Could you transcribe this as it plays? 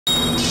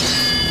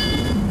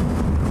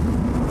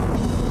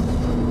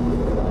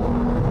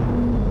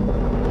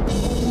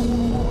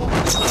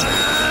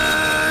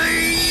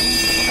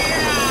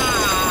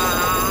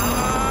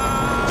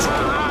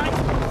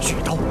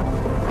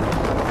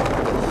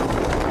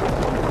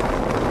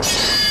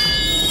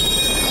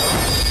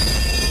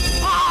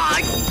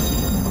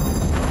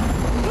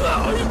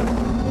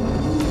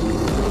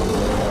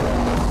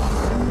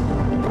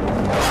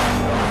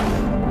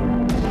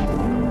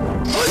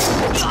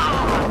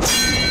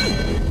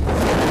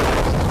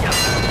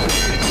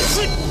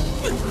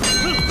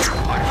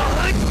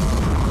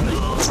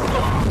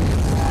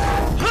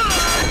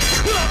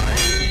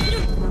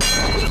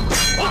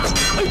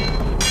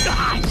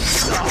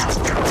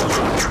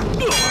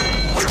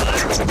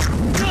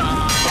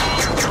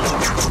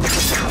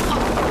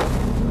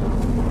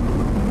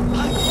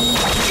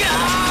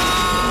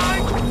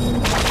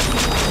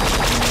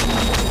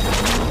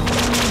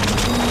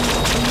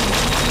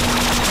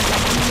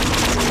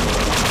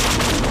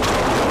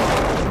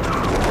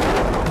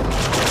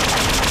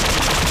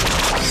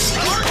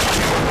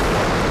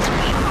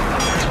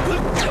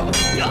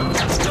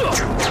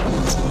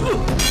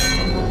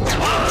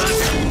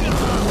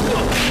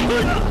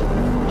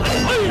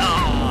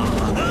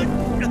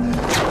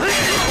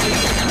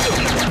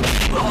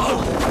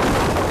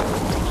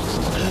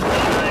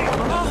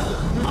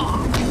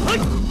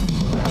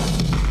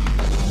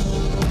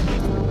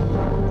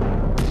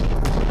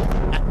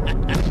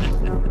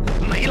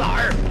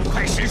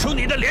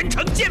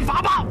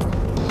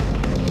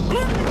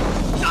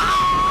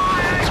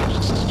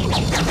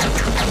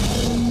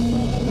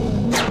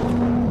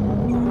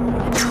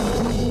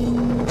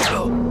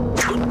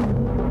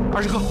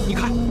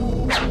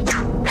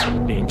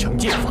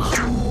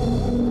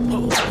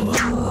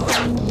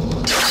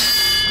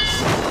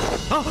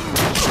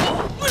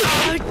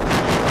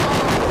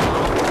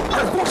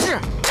光是。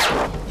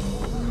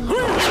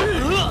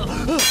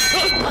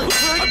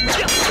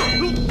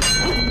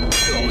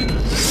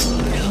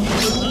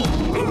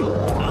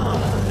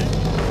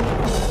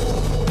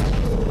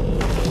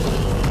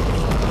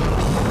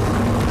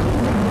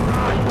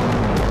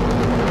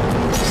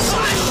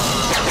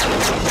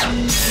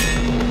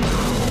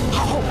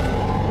 好，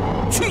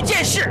去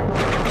剑士。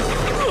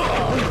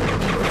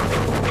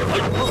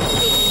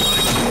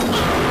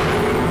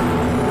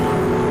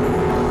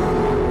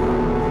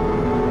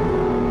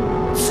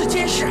此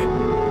剑士。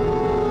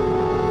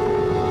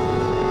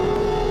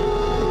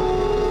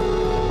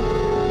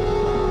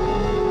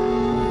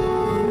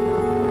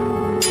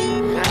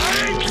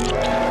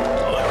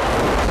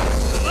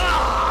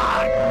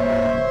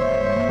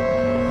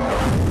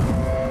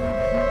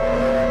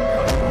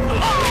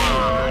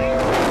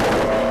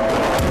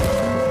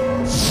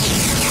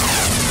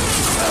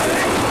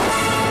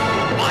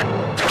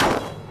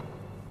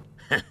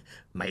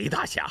 梅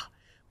大侠，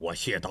我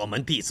血道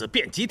门弟子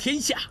遍及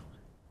天下，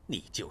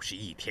你就是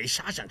一天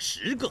杀上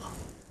10个，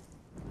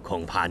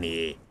恐怕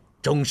你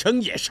终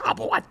生也杀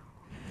不完。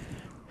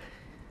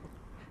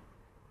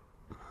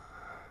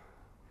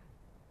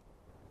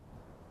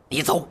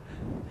你走，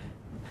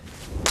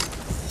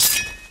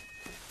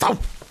走。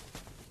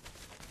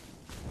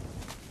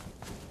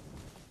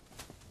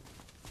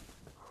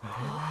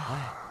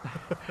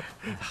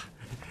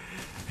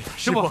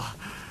师傅。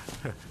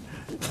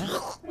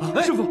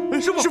 师傅，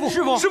师傅，师傅，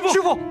师傅，师傅，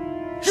师傅，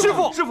师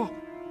傅，师傅。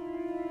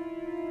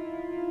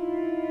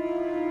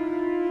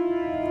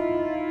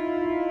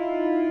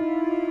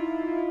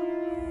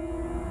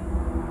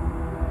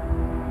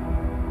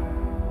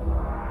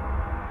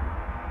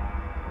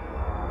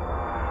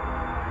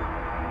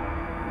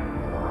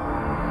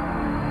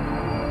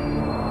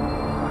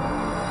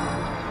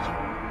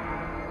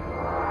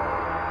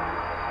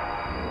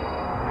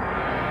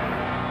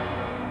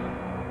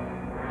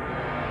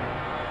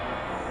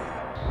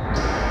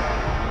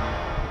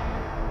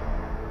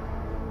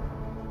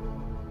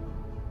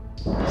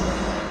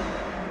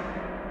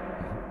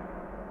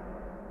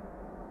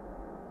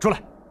出来！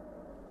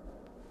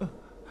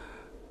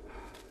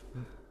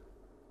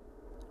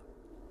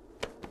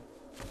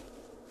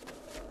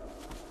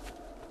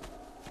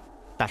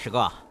大师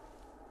哥，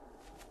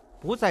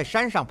不在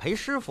山上陪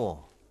师傅，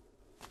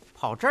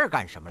跑这儿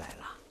干什么来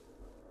了？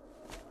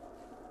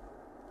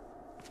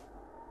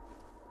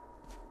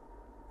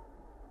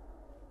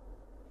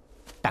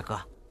大哥，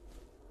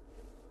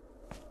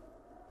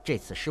这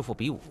次师傅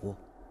比武，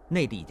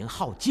内力已经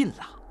耗尽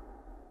了，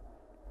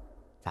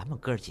咱们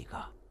哥几个。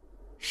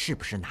 是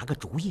不是拿个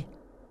主意？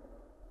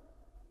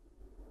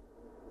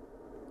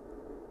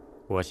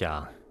我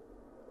想，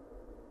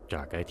这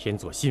儿该添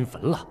座新坟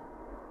了。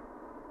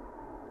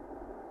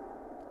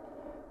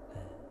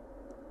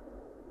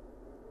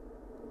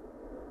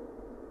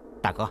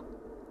大哥，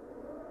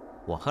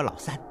我和老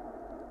三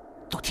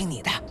都听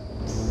你的。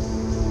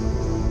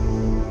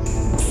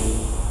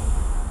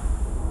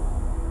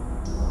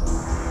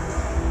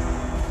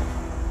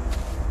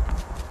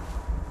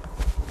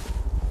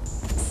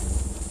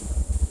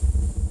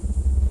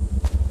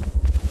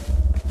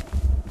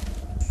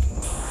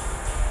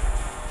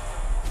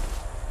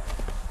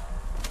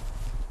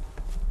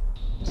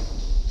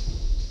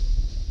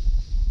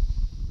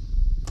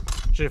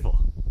师傅，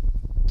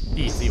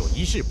弟子有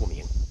一事不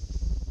明。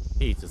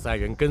弟子3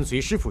人跟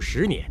随师傅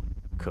10年，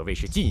可谓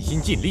是尽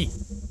心尽力。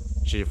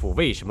师傅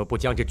为什么不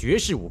将这绝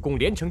世武功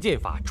连城剑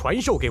法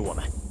传授给我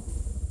们？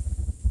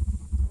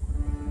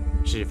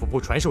师傅不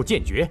传授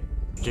剑诀，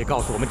只告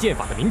诉我们剑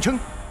法的名称，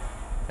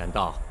难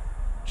道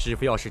师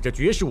傅要使这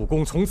绝世武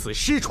功从此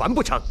失传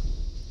不成？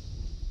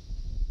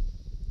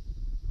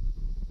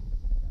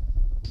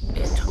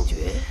连城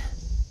诀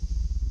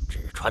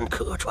只传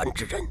可传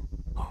之人。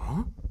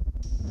啊？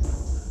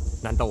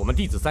 难道我们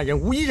弟子3人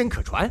无一人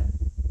可传？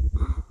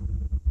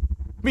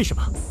为什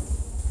么？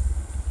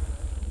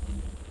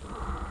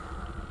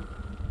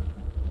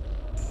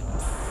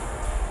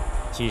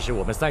其实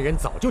我们3人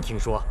早就听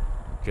说，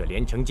这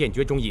连城剑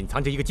诀中隐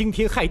藏着一个惊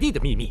天骇地的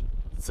秘密。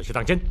此事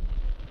当真？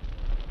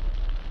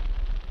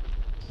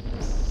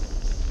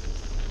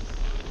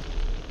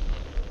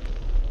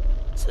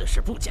此事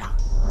不假。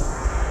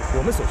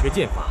我们所学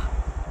剑法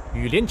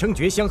与连城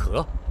诀相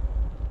合，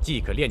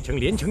既可练成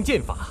连城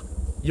剑法。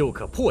 又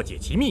可破解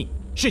其秘，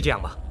是这样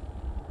吗？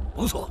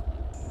不错。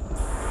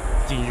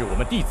今日我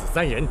们弟子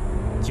3人，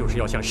就是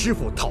要向师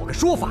傅讨个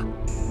说法。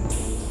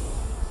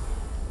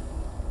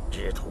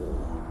知徒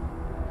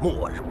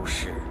莫如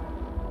是，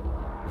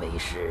为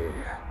师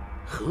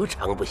何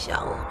尝不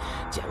想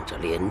将这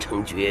连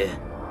城诀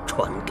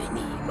传给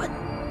你们？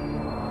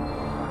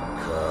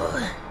可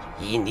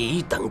以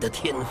你等的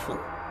天赋，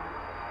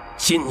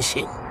心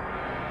性，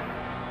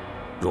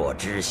若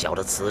知晓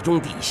了此中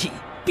底细。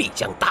 必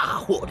将大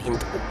祸临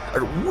头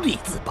而无力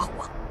自保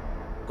啊，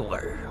故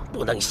而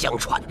不能相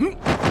传。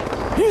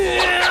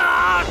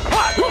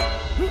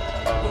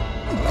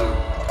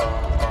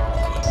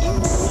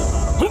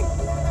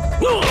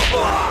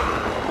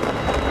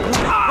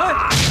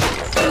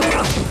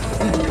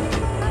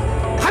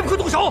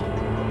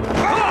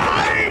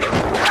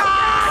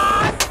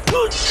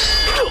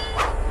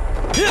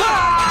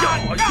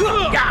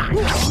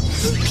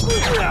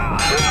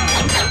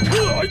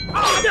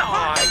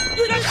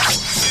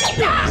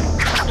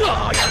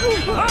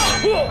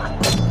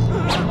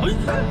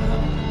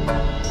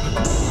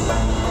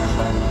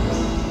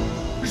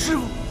师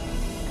傅，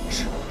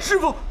师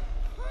傅，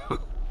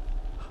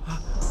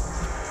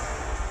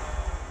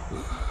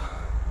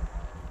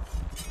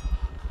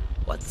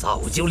我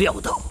早就料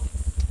到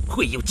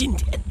会有今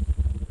天。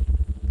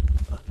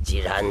既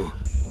然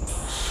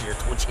师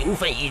徒情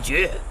分已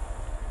决，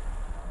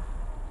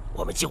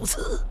我们就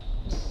此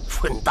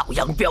分道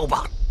扬镳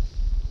吧。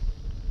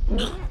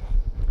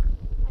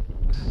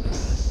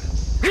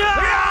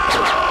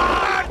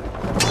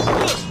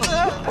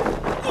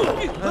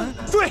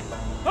追！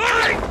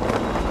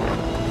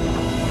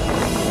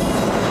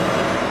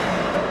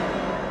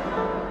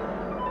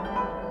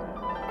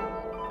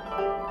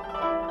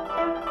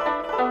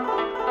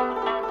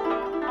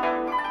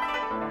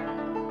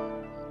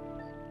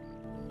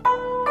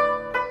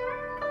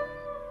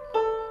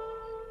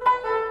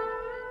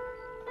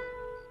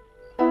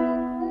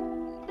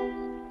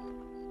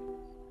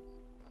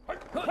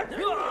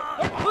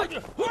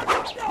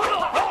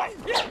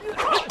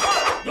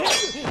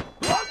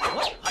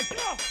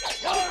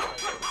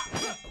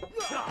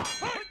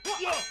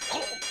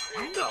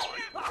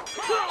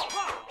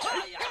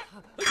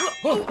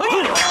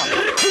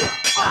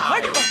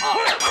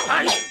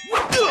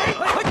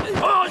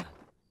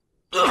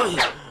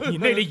你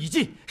内力已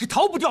尽，是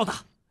逃不掉的。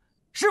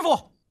师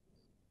傅，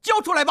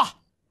交出来吧！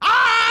啊！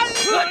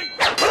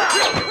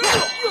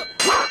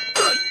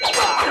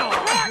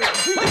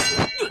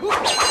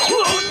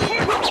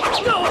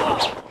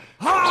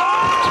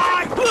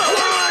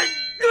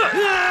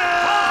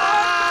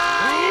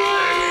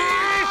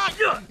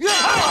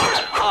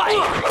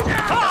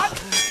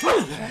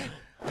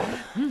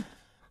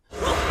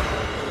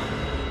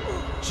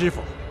师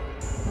傅，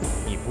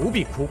你不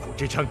必苦苦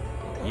支撑。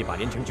你把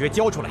连城诀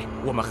交出来，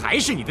我们还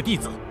是你的弟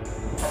子。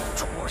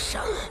畜生！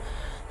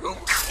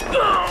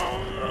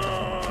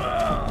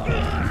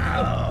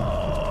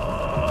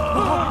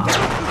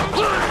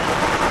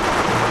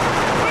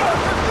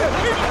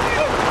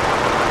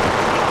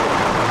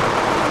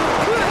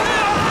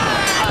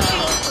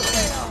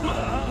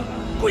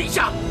跪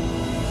下！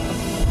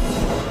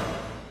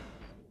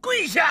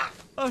跪下！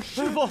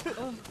师傅，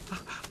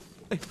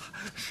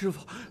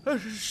哎，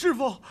师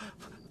傅。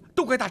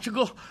都怪大师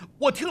哥，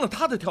我听了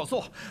他的挑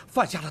唆，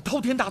犯下了滔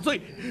天大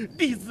罪，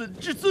弟子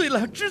知罪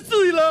了，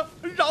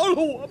饶了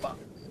我吧，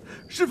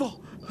师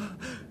傅。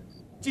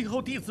今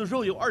后弟子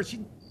若有二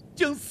心，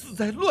将死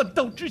在乱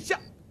刀之下，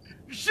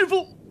师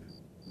傅，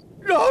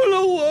饶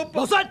了我吧。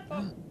老三，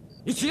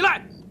你起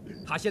来，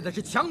他现在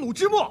是强弩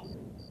之末，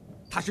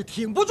他是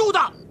挺不住的。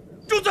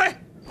住嘴！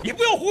你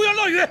不要胡言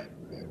乱语。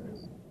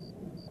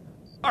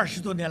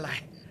20多年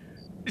来，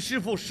师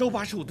傅手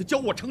把手的教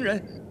我成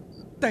人。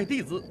待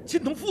弟子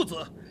亲同父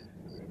子，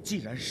既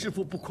然师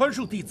父不宽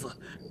恕弟子，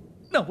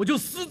那我就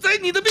死在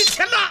你的面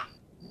前了。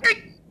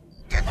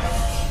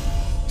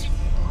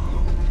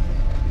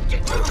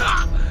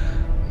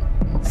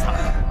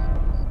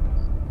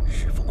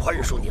师父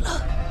宽恕你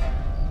了，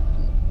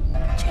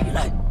起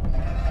来。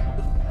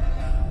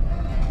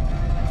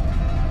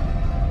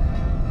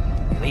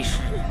为师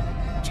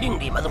清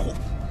理门户。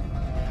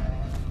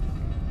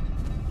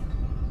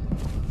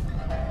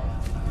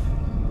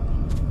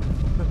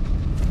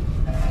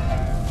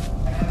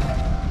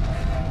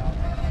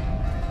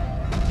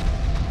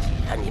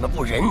你们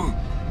不仁，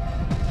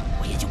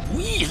我也就不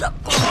义了。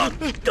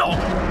走！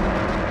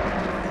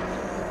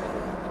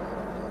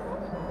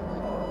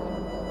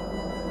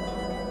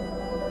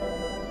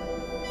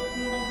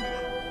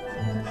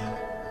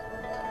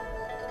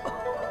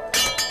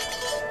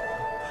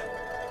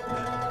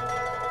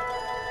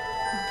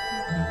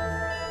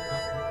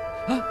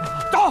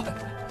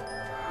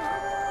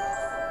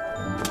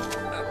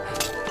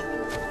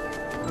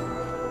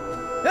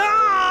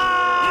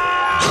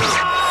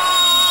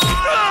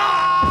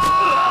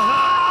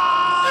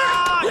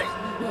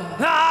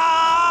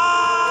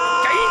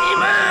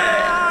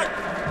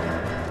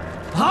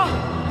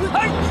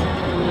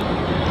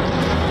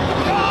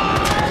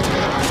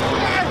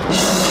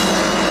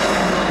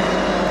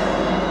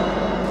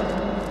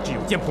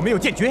剑谱没有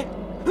剑诀。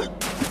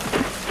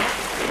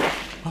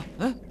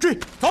追，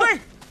走！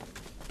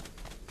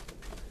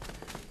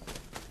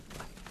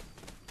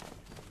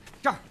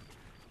这儿，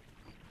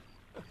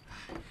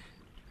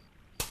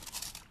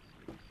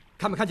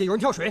看没看见有人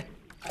跳水？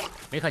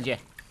没看见。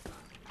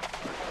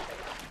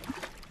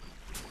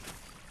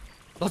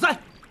老三，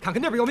看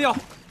看那边有没有。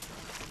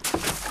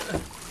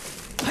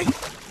嘿，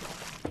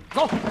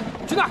走，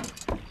去那儿。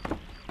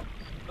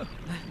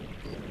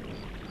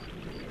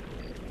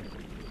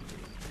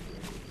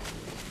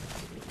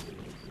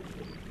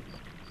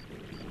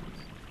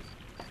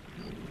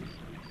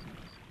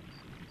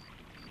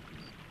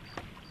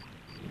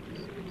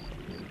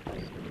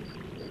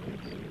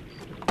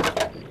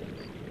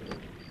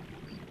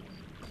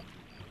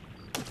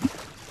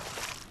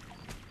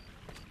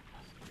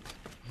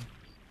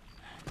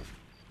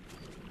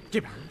这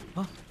边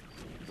啊，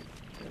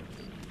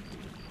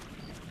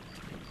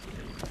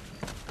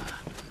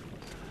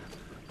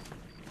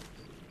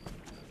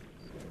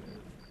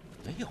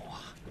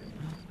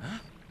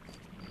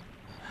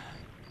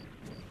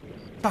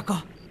大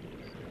哥，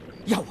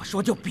要我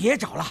说就别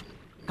找了。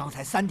刚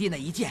才三弟那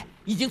一剑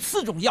已经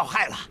刺中要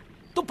害了，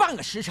都半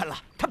个时辰了，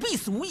他必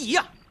死无疑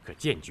呀。可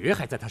剑诀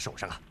还在他手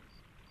上啊。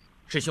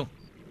师兄，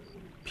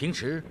平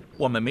时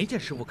我们没见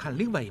师傅看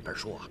另外一本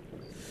书啊。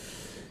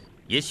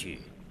也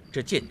许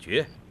这剑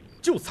诀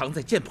就藏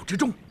在剑谱之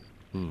中。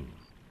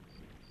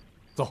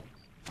走。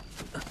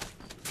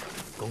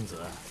公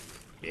子，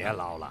别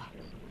捞了，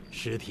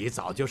尸体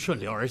早就顺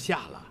流而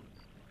下了。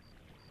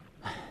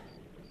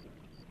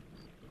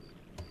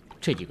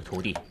这几个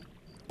徒弟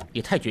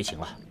也太绝情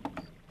了。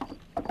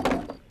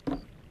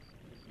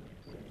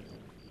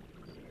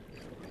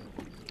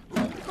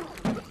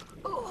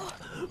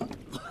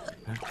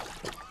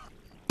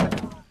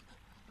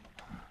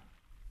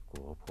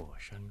国破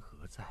山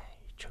河在，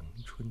城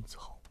春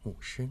草木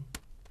深。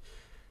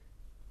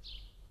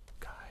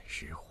感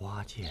时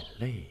花溅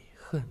泪，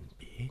恨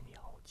别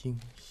鸟惊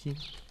心。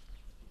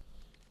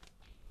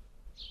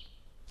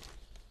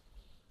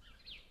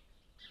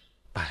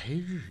白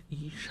日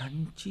依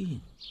山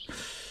尽，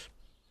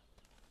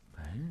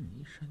白日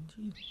依山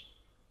尽。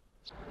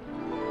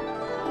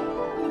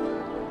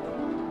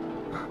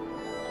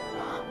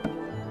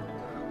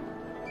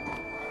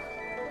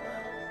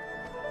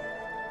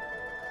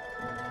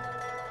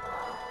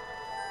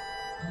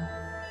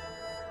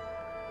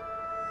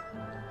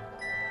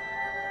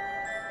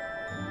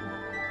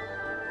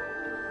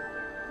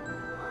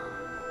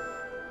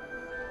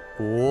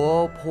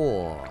国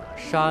破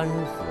山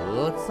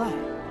河在。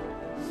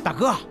大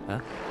哥，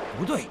啊，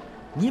不对，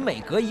你每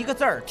隔一个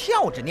字儿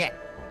跳着念。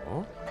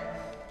哦，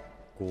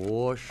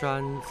国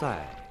山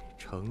在，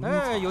城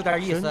有点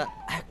意思。深。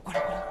哎，过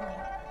来。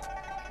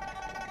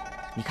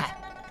你看，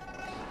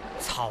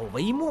草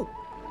为木，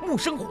木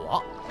生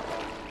火，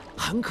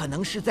很可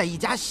能是在一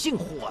家姓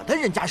火的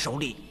人家手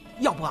里，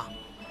要不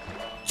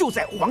就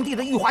在皇帝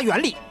的御花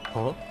园里。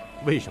哦，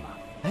为什么？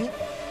哎，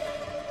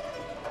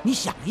你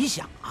想一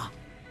想啊，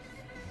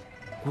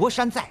国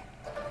山在，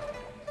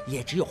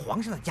也只有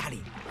皇上的家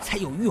里才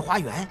有御花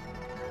园，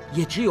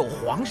也只有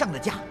皇上的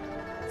家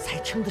才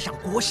称得上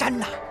国山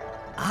呐！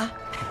啊，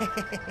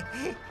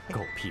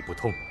狗屁不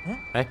通。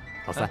哎，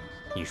老三，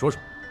你说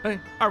说。哎，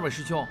二位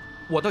师兄，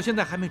我到现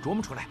在还没琢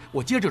磨出来，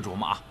我接着琢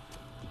磨啊。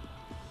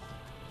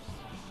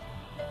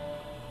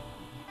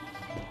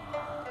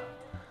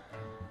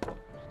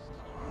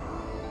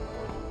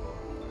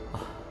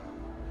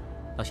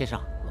老先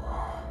生，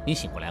您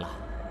醒过来了。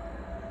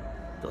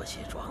多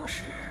谢壮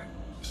士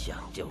相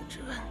救之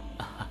恩，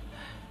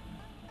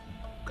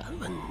敢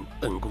问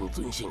恩公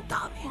尊姓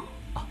大名？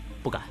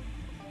不敢。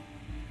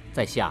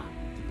在下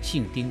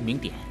姓丁名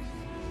典。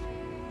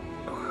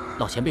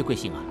老前辈贵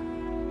姓啊？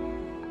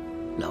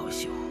老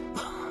朽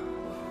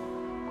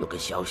有个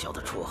小小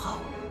的绰号，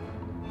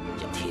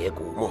叫铁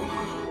骨木偶。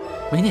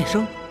梅念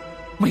生，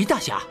梅大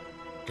侠。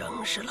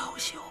正是老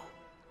朽。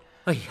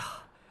哎呀，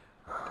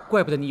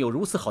怪不得你有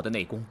如此好的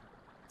内功，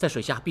在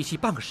水下闭气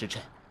半个时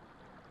辰。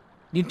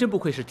您真不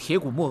愧是铁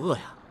骨莫恶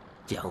呀！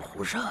江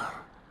湖上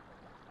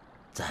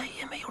再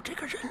也没有这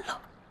个人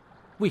了。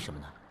为什么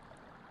呢？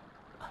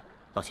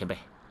老前辈，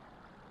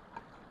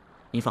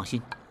您放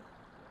心，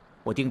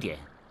我丁典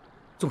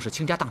纵使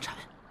倾家荡产，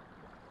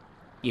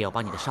也要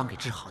把你的伤给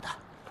治好的。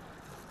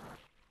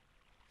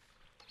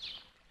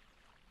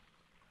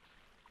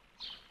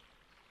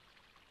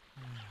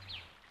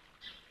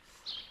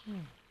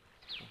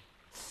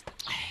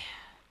哎呀，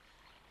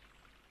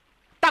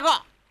大哥，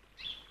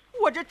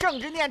我这正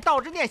着念、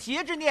倒着念、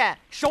斜着念，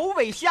首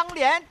尾相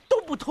连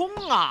都不通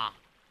啊！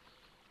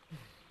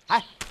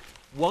哎，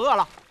我饿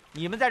了，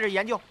你们在这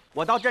研究，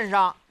我到镇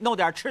上弄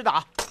点吃的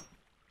啊！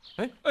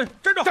哎，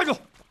站住！站住！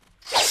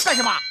干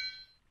什么？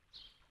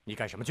你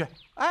干什么去？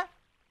哎，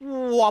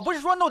我不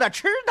是说弄点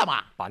吃的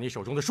吗？把你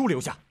手中的书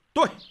留下。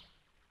对。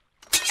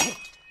哎，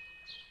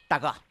大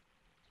哥，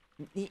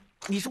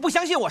你是不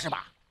相信我是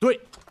吧？对。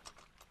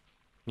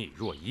你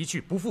若一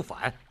去不复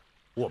返，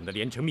我们的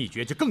连城秘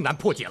诀就更难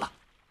破解了。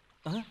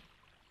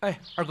哎，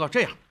二哥，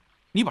这样，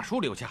你把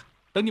书留下，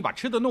等你把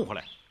吃的弄回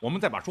来，我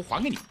们再把书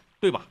还给你，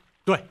对吧？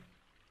对。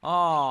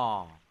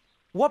哦，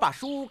我把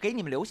书给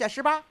你们留下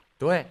是吧？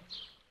对。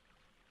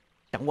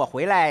等我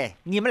回来，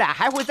你们俩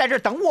还会在这儿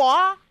等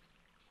我？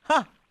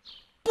哼，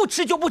不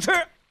吃就不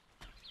吃。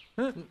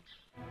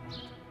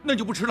那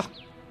就不吃了。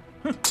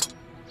哼。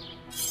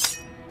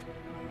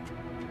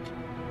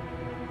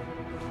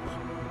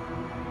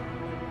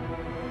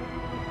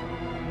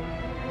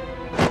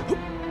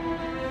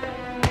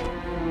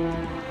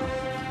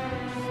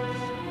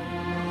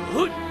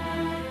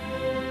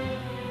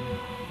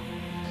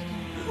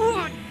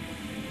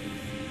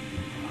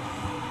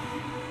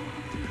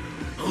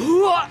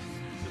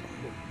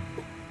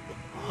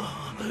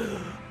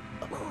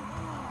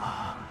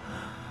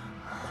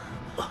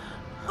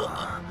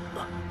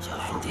小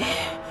兄弟，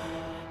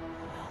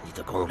你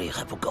的功力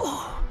还不够，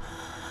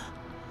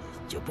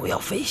就不要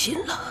费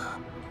心了。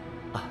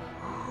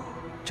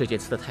这剑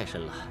刺得太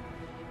深了，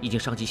已经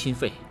伤及心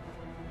肺。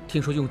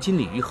听说用金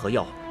鲤鱼合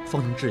药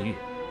方能治愈，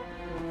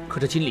可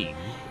这金鲤鱼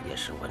也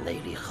是我内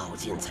力耗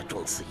尽才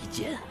中此一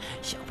箭，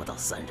想不到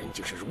三人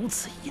竟是如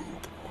此阴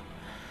毒。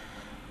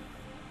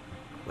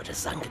我这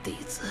3个弟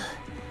子，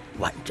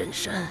万真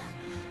山、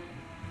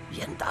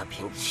严大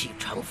平、齐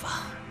长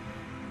发，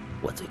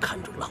我最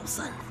看重老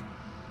三。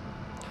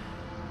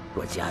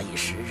若假以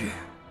时日，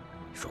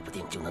说不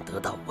定就能得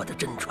到我的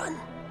真传。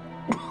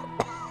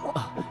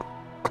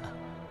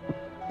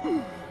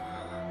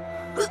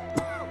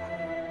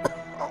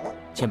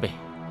前辈，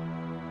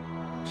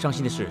伤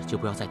心的事就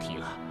不要再提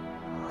了，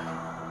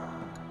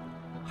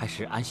还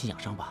是安心养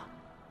伤吧。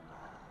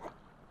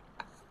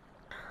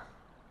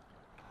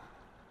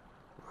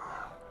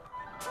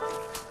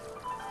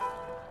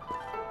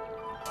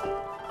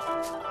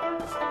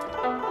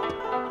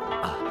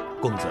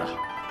公子，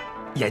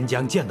沿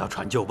江见到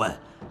船就问，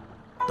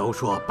都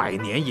说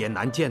100年也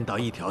难见到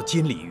一条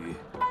金鲤鱼。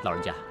老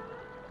人家，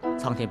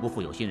苍天不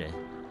负有心人，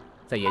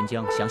在沿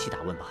江详细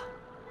打问吧。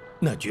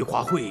那菊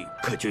花会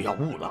可就要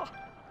误了。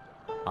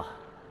啊，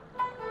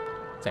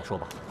再说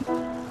吧。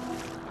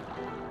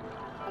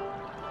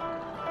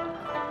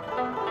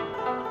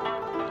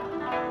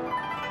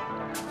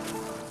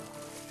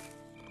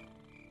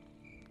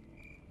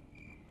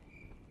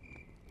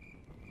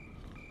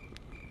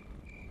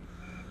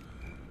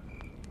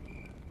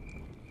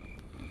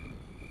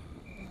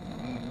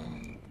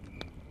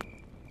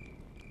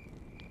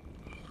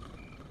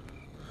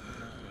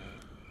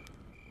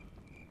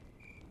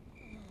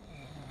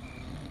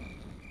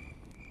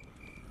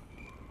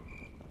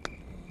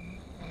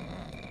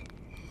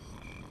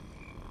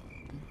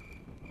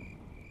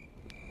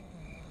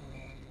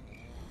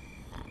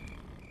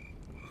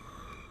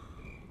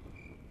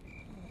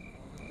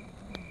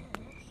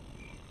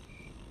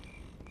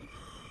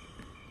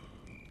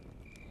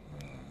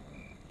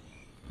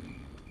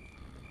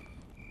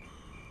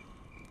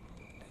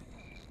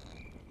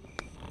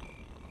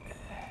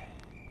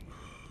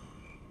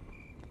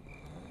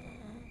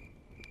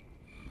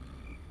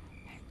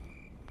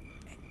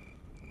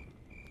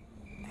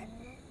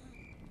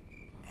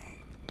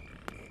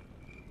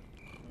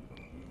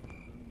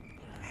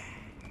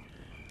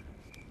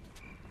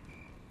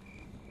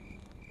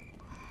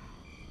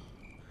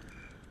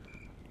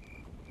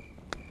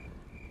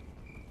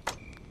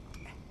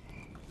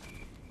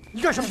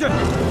你干什么去？哎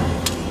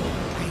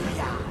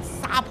呀，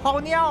撒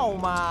泡尿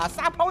嘛，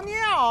撒泡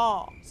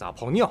尿。撒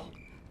泡尿。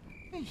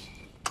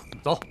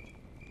走，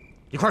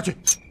一块儿去。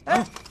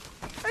哎，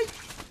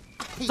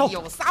走哎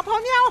呦，撒泡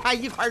尿还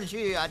一块儿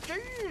去啊，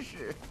真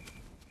是。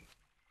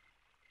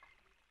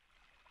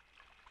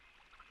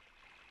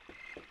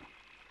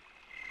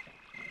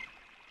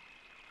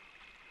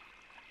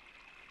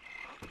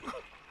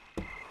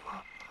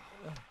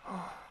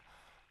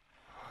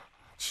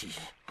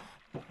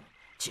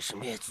欺师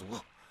灭族，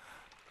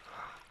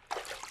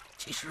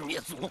欺师灭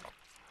族，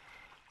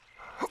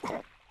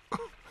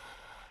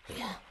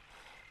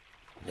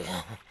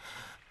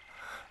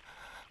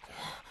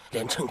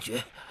连城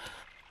诀，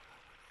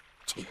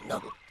岂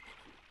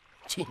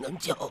能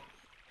教？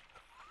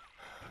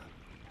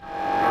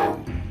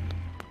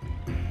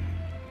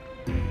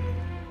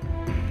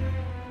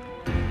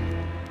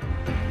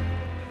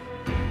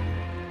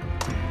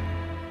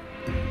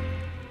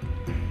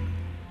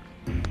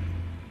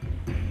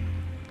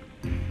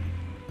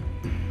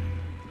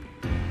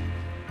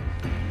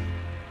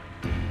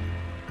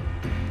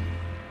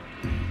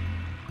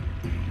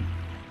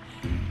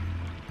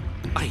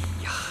哎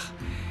呀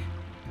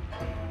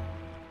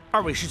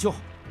，2位师兄，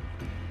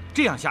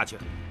这样下去，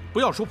不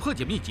要说破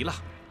解秘籍了，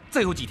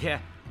再有几天，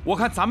我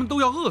看咱们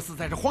都要饿死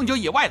在这荒郊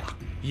野外了。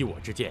依我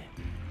之见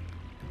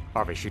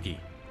，2位师弟，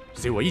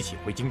随我一起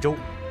回荆州，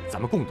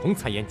咱们共同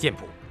参研剑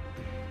谱。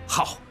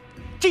好，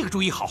这个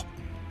主意好。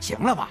行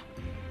了吧？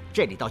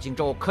这里到荆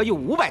州可有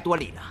500多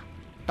里呢，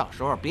到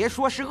时候别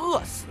说是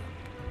饿死，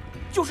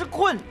就是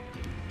困，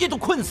也都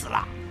困死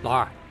了。老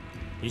二，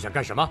你想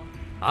干什么？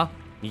啊？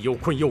你又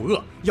困又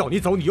饿，要你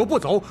走你又不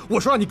走。我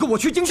说让你跟我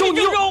去荆州，去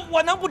荆州，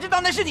我能不知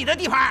道那是你的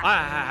地盘？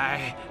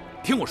哎，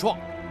听我说，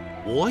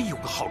我有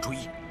个好主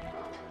意。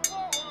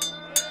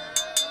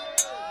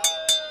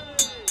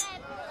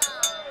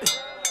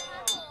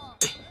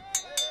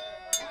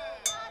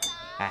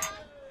哎，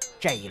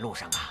这一路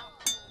上啊，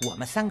我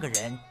们3个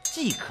人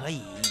既可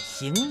以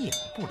形影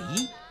不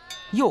离，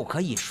又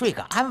可以睡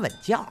个安稳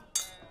觉，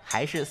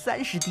还是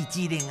3师弟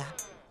机灵啊！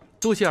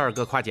多谢二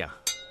哥夸奖。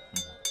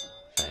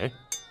哎，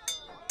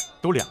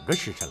都2个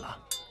时辰了，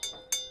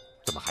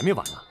怎么还没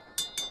完呢？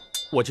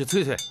我去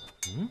催催。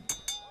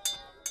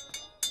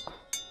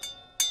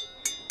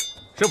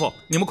师傅，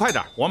你们快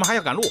点，我们还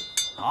要赶路。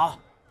好，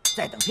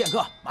再等片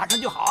刻，马上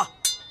就好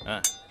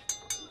啊！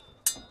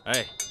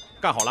哎，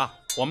干好了，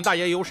我们大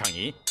爷有赏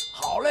银。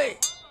好嘞，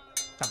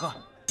大哥，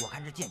我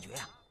看这剑诀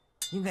呀，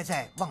应该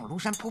在望庐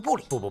山瀑布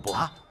里。不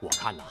啊！我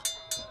看呐，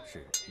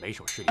是每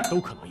首诗里都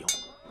可能有。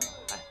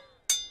哎，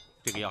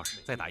这个钥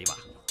匙再打一把。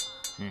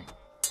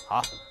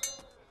好。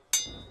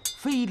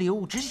飞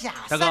流直下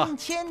大哥3000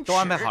尺，都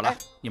安排好了，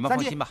你们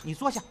放心吧。你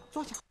坐下，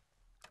坐下。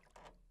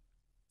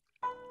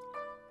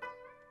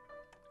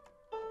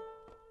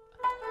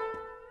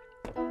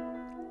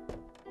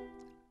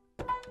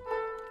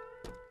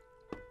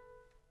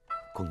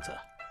公子，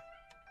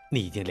你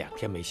已经2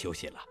天没休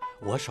息了，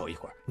我守一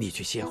会儿，你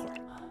去歇会儿。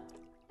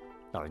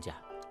老人家，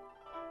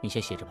你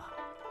先歇着吧。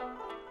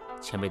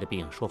前辈的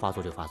病说发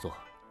作就发作，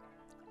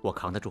我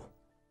扛得住，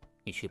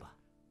你去吧。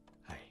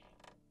哎，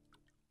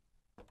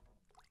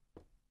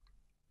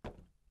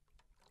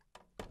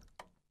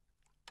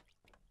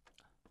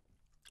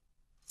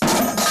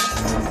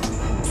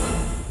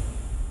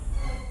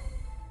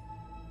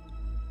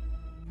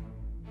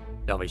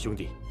两位兄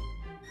弟，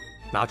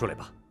拿出来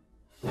吧。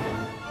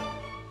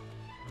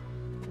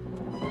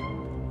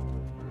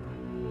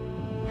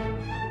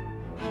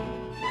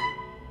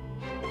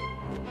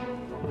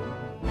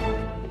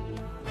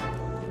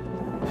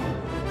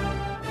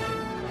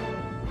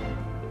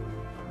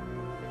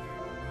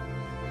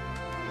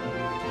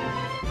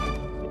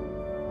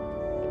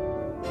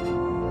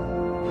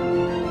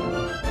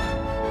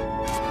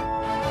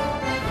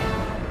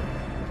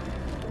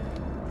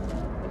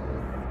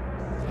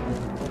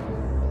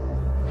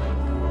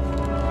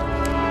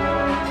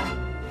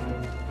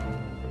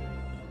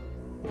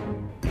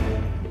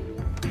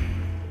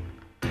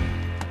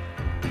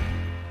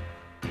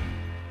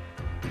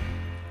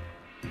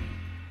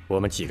我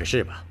们起个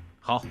誓吧。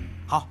好，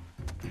好。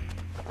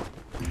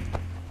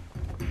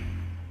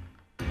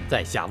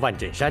在下万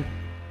镇山，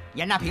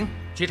严大平，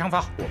齐长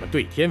发，我们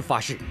对天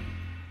发誓，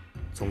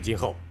从今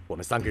后我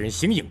们3个人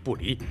形影不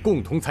离，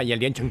共同参演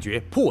连城诀，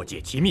破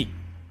解其秘，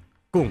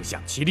共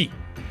享其利，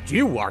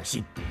绝无二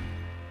心。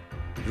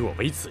若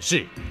违此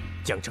事，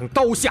将成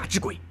刀下之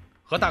鬼。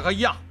和大哥一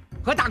样，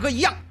和大哥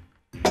一样。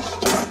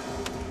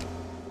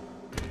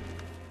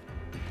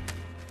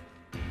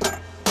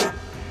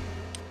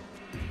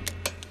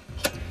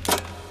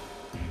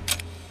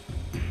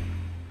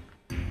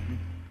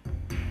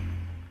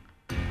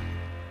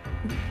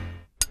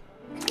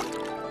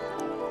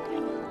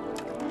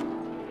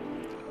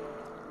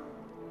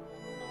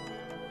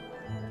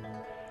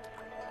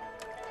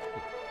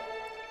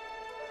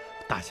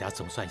大侠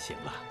总算醒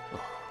了，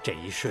这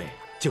一睡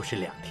就是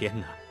2天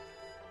呢。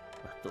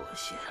多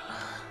谢了。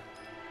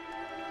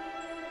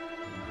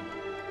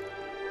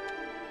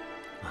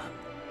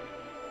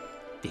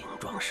丁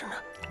壮士呢？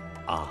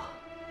啊，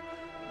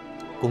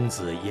公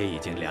子也已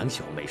经2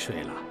宿没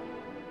睡了。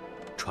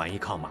船一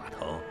靠码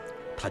头，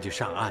他就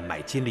上岸买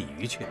金鲤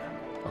鱼去了。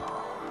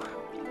哦，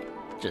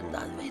真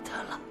难为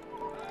他了。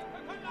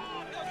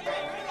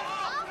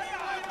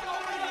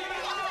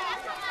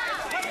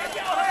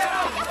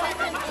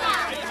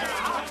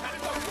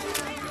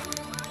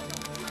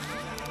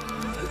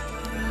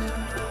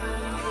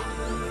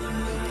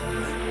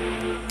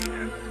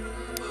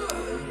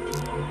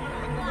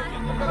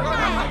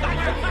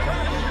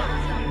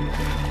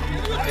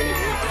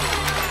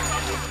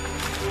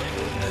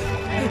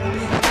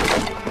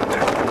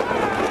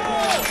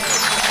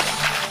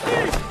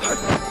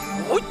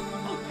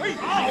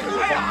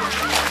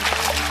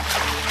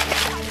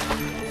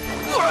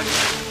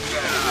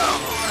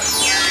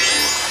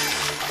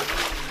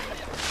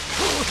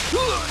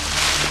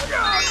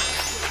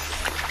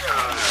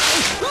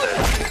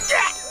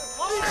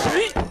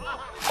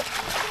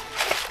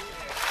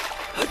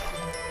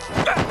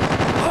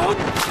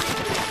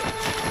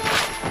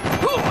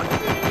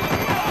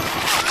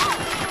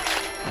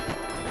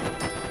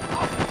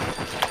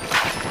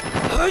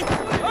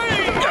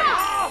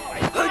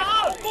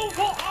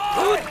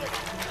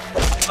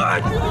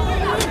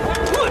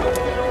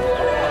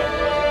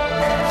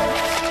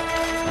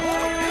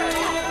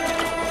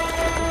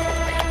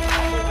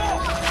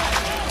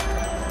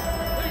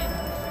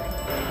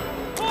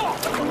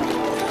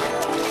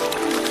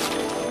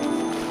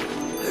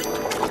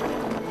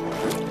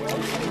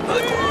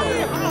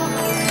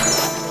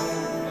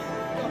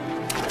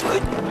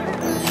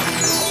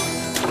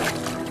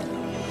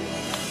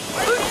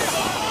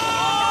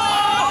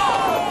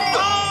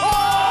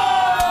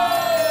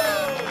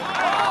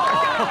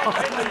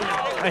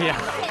哎呀，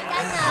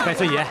百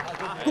岁爷，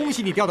恭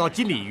喜你钓到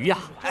金鲤鱼呀！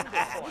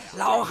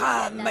老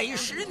汉每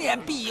10年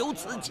必有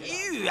此奇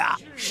遇啊，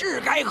是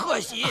该贺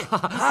喜。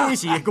恭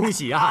喜恭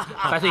喜啊！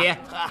百岁爷，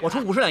我出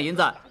50两银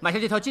子买下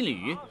这条金鲤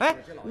鱼。哎，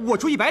我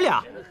出100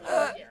两。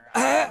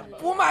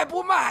不卖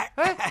不卖。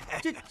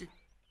这，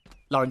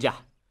老人家，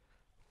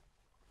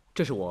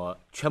这是我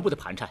全部的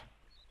盘缠，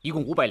一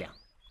共500两，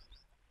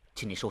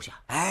请你收下。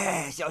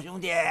哎，小兄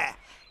弟，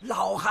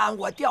老汉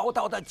我钓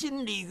到的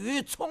金鲤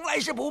鱼从来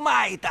是不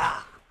卖的。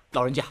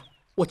老人家，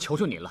我求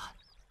求您了，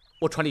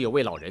我船里有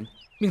位老人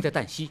命在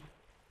旦夕，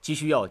急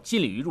需要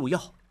金鲤鱼入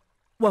药，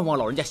万望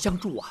老人家相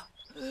助啊！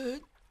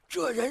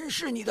这人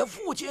是你的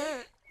父亲？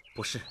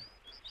不是，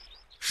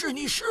是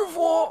你师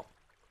傅？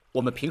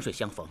我们萍水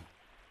相逢。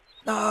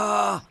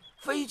那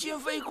非亲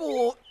非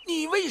故，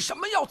你为什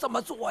么要这么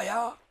做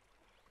呀？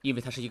因为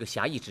他是一个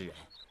侠义之人，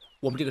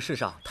我们这个世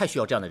上太需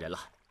要这样的人了。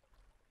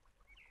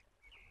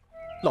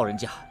老人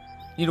家，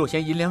您若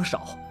嫌银两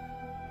少，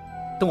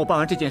等我办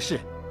完这件事，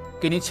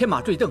给您牵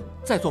马坠镫，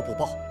再做补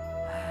报。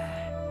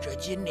这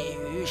金鲤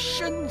鱼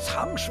深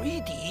藏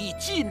水底，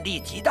劲力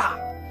极大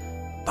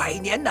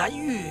，100年难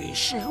遇，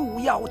是入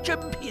药珍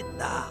品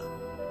呐。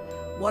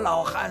我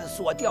老汉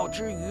所钓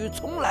之鱼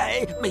从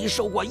来没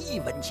收过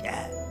1文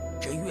钱，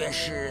这越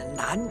是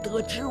难得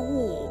之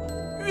物，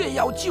越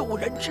要救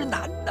人之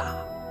难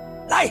呐！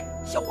来，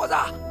小伙子，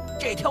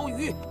这条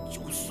鱼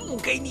就送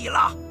给你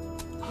了。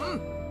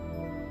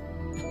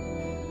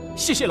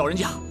谢谢老人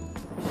家。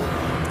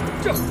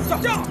驾！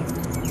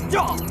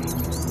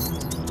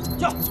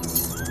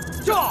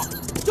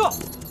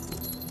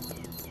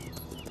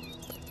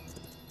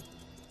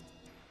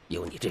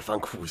有你这番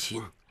苦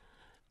心，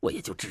我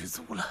也就知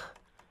足了。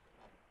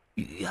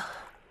鱼呀，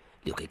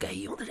留给该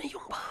用的人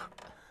用吧。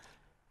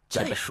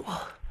再说，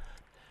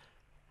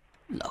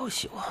老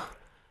朽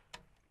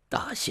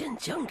大限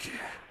将至，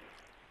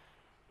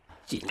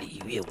尽力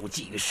越无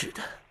济于事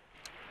的。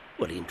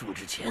我临终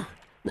之前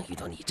能遇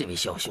到你这位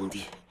小兄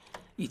弟，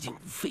已经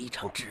非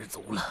常知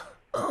足了。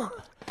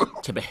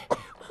前辈，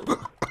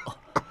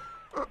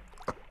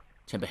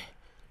前辈，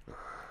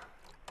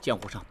江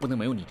湖上不能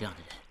没有你这样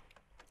的人。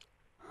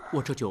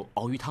我这就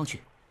熬鱼汤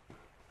去。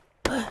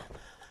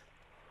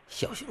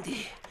小兄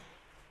弟，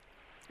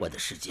我的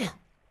时间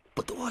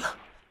不多了，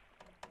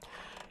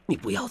你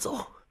不要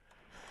走。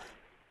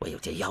我有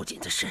件要紧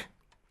的事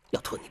要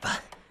托你办，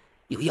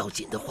有要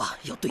紧的话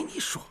要对你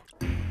说。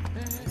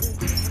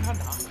看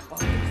他，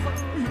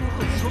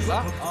手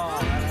软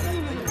啊！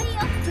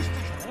这是干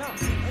什么呀？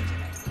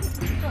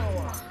不知道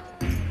啊。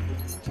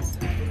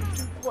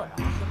真怪啊！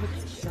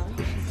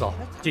走，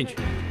进去，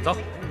走。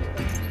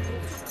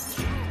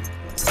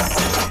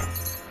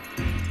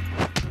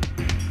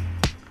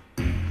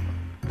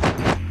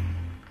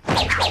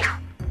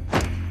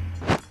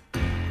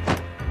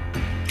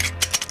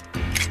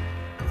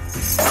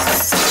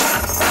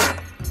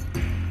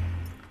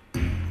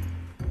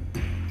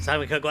3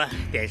位客官，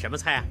点什么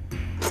菜啊？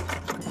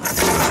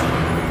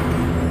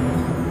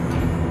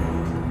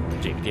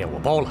这个店我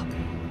包了，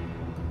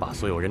把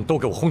所有人都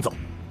给我轰走。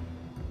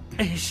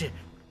是。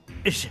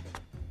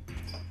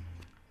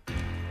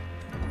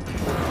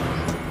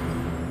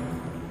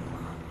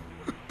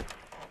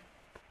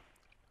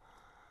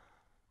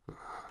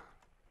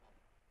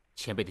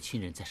前辈的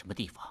亲人在什么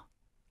地方？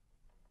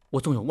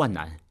我纵有万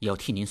难也要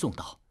替您送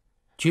到，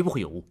绝不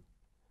会有误。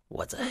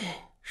我在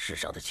世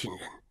上的亲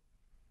人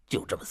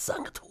就这么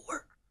3个徒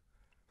儿，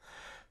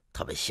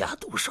他们下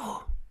毒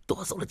手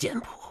夺走了剑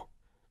谱，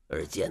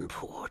而剑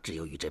谱只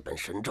有与这本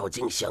神招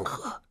经相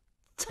合，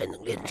才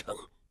能练成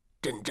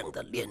真正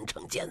的连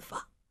城剑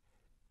法。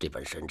这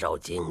本神招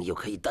经又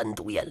可以单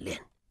独演练，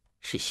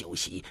是修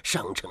习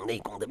上乘内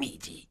功的秘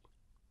籍。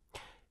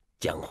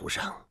江湖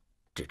上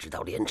只知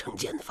道连城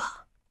剑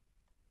法，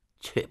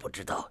却不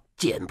知道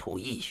剑谱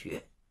易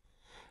学，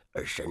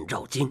而神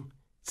招经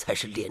才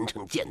是连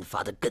城剑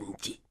法的根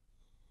基。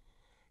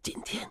今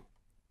天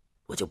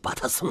我就把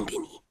它送给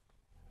你，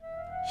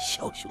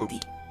小兄弟，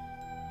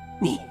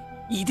你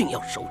一定要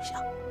收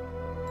下。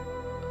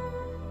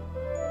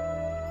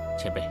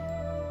前辈，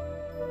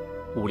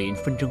武林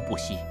纷争不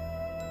息，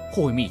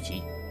或为秘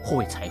籍，或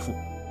为财富。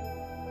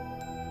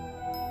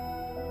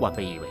晚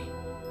辈以为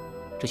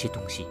这些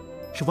东西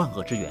是万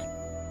恶之源，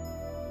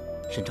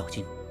神照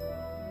经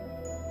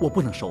我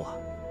不能收啊。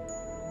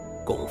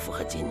功夫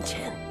和金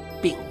钱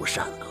并无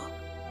善恶，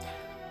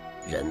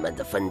人们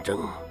的纷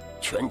争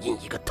全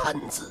因一个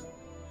贪字。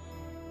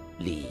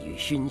利欲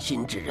熏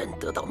心之人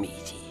得到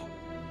秘籍，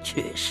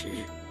确实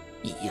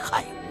贻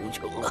害无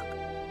穷啊。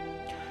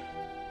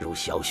如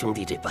小兄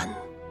弟这般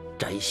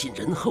宅心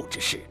仁厚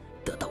之士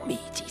得到秘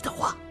籍的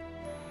话，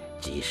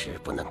即使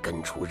不能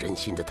根除人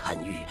心的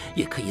贪欲，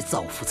也可以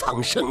造福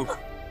苍生啊。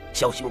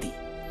小兄弟，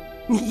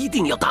你一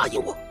定要答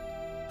应我，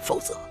否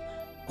则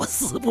我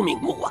死不瞑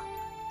目啊。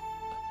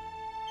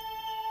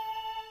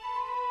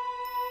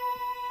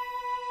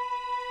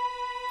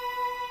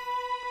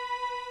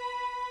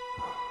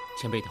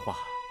前辈的话，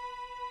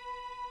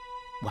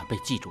晚辈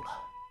记住了。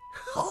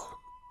好，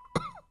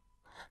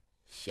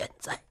现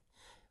在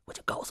我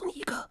就告诉你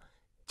一个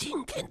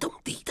惊天动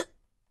地的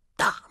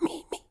大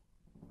秘密：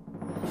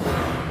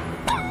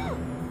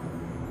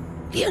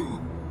连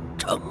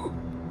城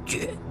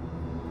诀。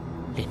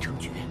连城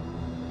诀？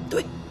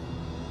对，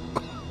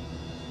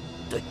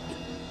对。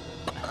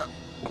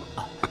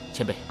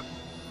前辈，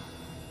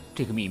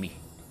这个秘密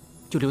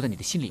就留在你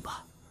的心里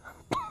吧。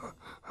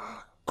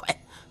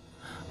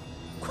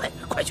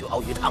快去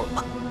熬鱼汤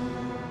吧。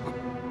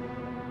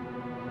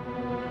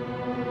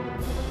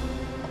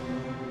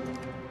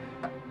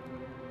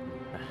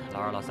老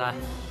二、老三，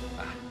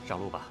上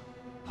路吧。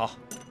好。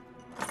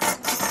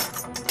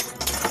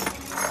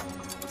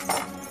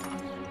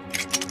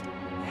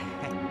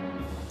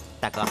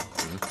大哥，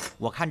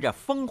我看这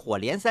烽火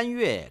连3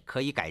月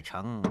可以改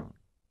成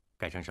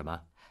什么？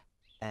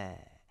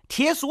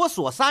铁锁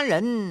锁3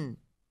人，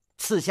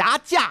刺侠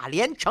驾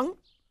连城。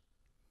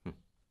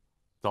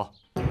走。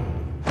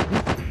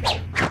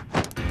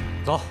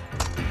走，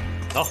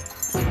走。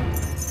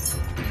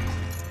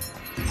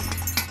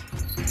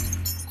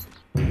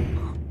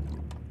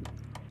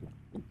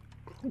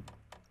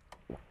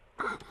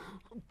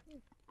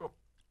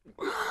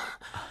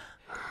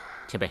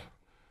前辈，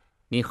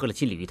您喝了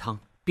金鲤鱼汤，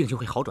病情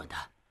会好转的。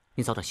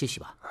你早点歇息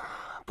吧。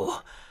不，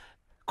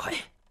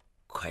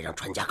快让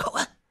船家靠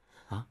岸！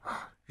啊，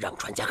让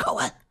船家靠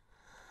岸！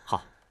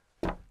好。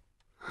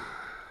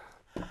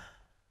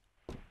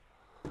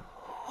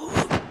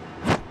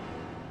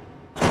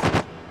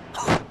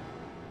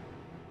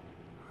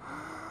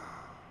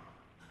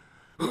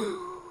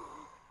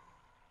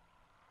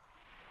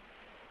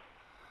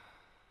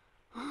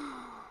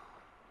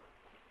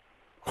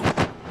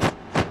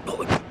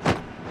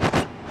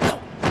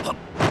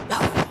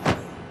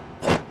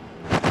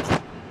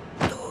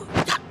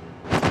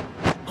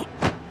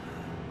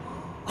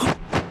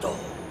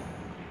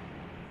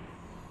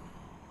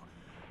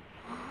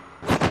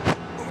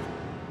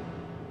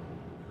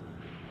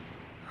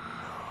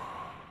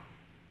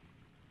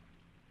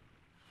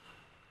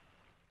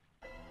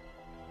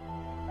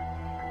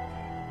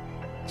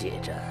借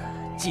着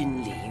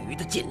金鲤鱼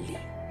的劲力，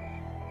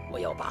我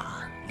要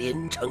把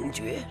连城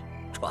诀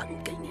传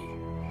给你。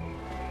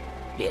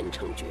连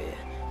城诀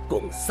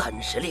共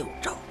36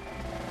招，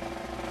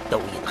都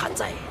隐含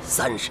在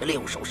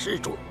36首诗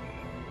中，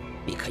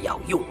你可要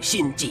用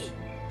心记。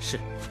是。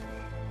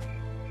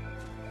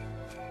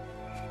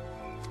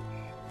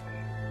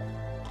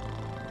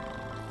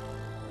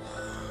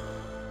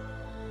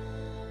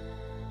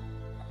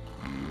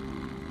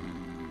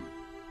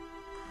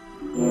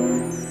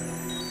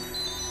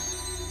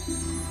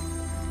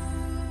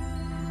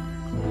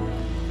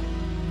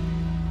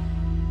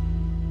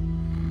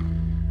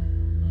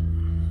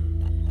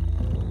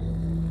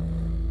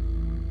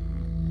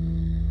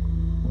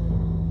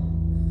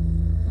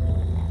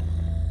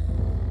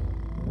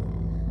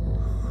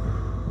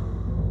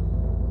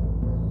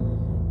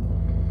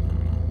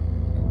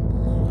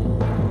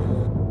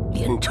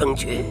成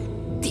诀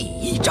第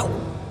1招：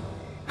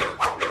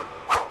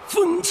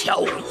枫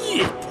桥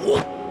夜泊，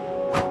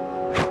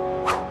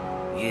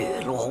月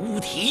落乌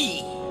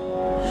啼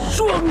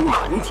霜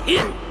满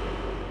天，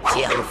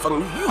江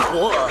枫渔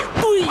火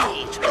对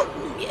愁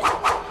眠。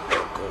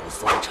姑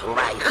苏城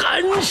外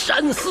寒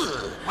山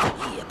寺，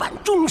夜半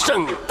钟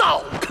声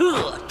到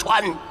客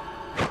船。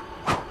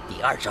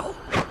第2招：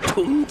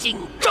重景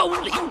昭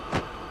陵。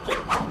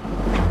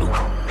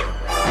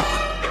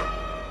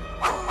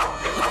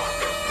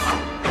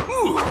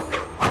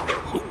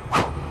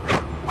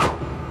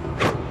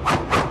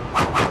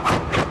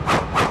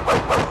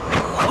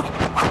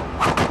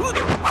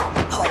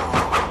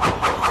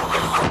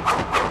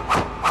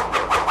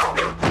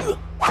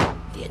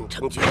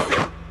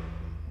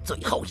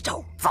最后1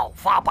招，造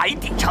发白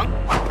帝城。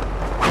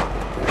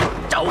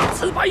朝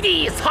辞白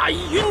帝彩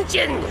云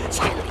间，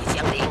千里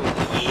江陵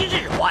一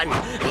日还。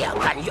两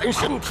岸猿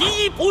声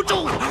啼不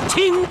住，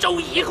轻舟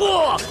已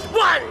过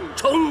万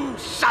重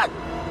山。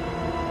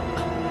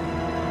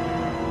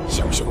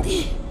小兄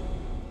弟，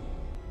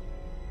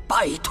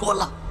拜托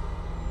了。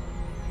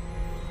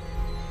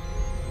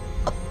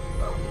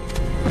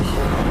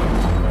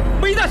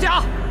梅大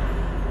侠。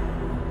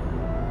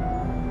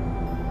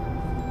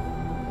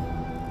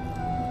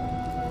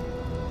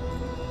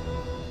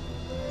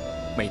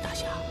梅大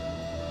侠，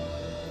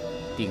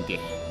定点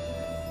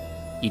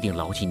一定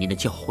牢记您的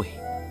教诲，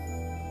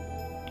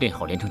练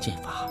好连城剑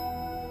法，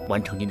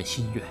完成您的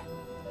心愿。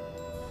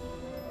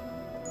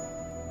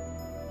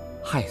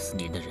害死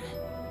您的人，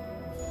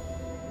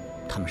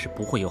他们是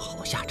不会有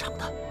好下场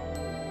的。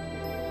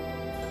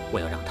我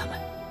要让他们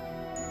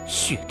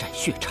血债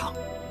血偿。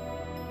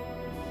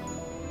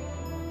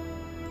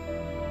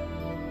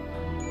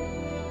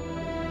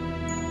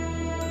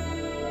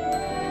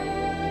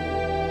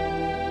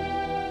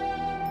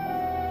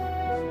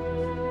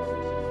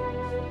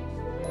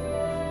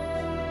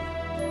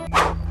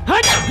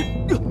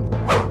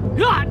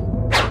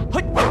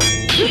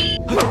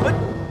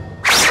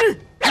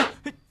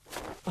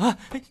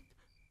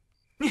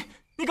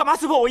你干嘛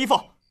撕破我衣服？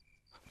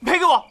赔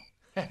给我！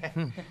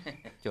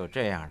就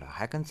这样的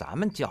还跟咱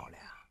们较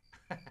量？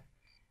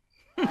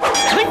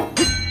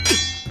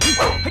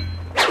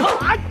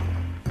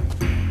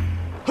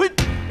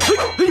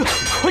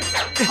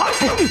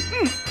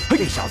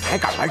这小子还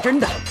敢玩真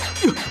的！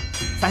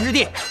三师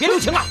弟，别留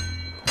情了！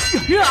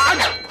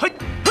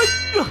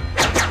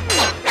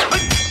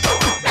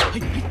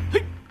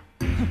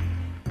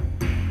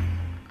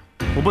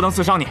我不能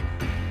刺伤你！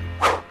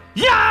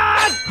呀！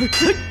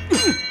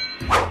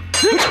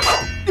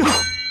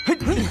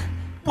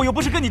我又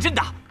不是跟你真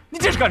打，你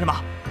这是干什么？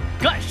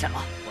干什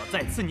么？我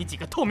再刺你几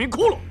个透明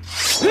窟窿！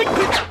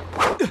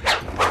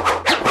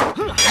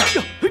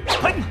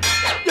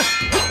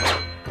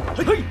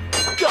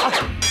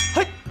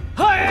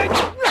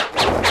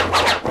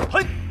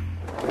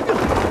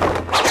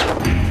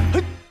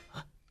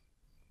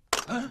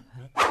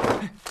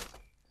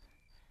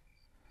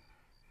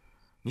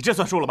你这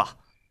算输了吧？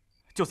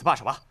就此罢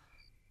手吧。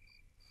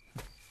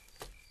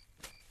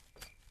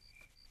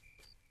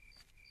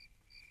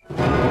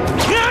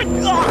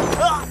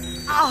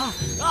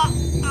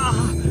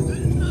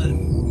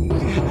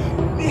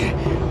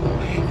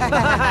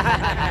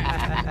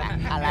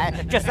看来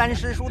这三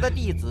师叔的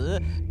弟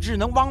子只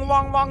能汪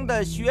汪汪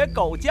的学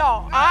狗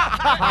叫啊！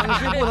趟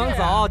是不能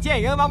走，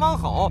见人汪汪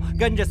吼，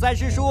跟着三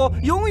师叔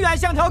永远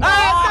像条狗。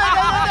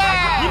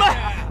对！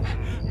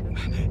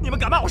你们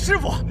敢骂我师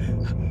傅，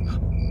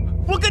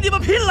我跟你们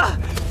拼了！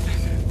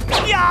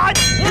呀！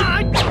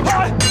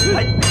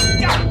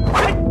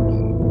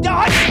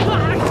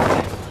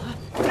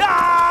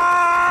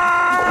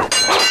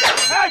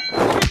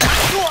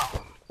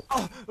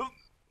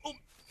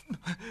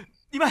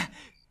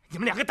你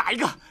们两个打一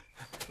个，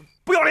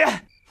不要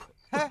脸！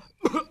哎，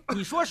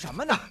你说什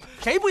么呢？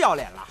谁不要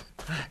脸了？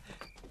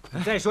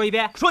你再说一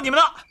遍。说你们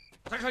的。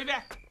再说一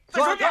遍。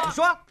再说一遍。你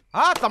说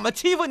啊？怎么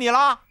欺负你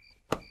了？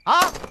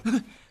啊！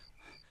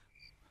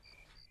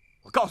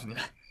我告诉你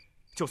们，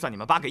就算你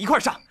们8个一块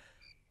上，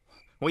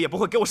我也不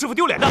会给我师傅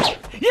丢脸的。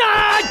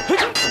呀！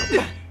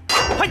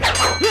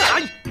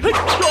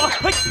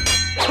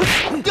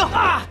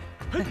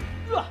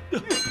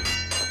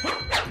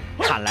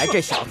看来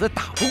这小子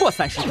打不过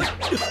三师弟，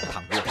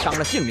倘若伤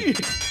了性命，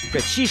这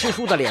七师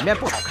叔的脸面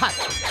不好看。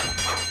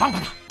帮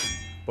帮他。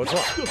不错，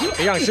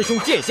别让师兄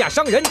剑下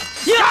伤人。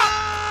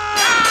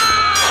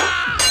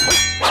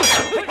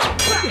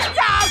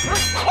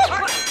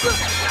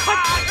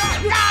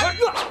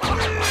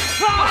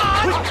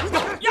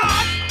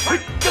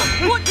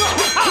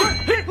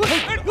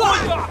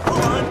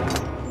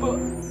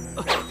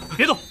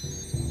别动！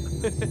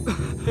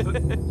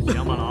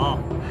乡巴佬，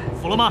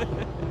服了吗？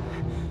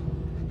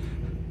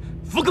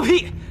服个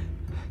屁！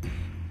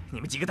你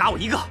们几个打我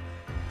一个，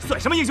算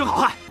什么英雄好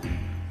汉？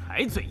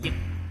还嘴硬！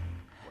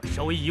我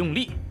稍一用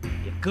力，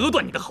便割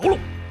断你的喉咙。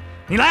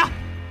你来啊！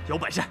有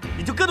本事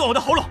你就割断我的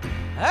喉咙！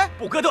哎，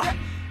不割断，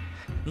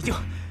你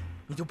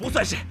就不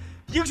算是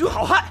英雄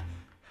好汉，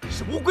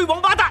是乌龟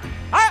王八蛋！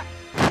哎，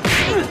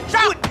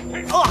上！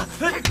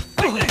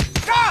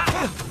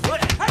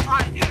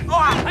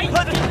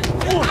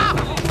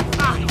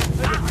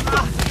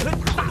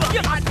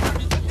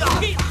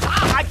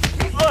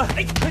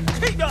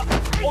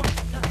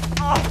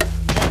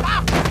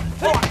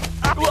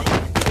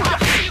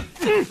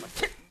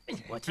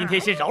我今天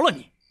先饶了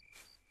你，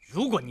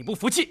如果你不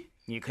服气，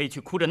你可以去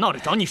哭着闹着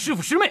找你师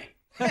傅师妹。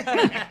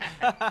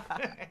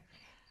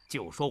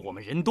就说我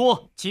们人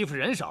多欺负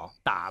人少，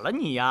打了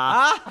你呀！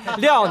啊，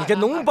料你这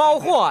脓包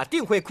货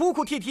定会哭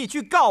哭啼啼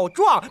去告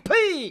状。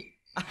呸！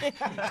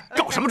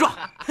告什么状？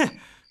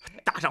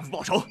大丈夫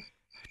报仇，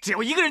只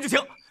要一个人就行。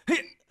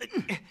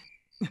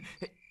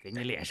给你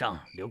脸上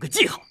留个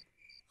记号，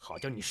好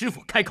叫你师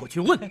傅开口去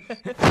问。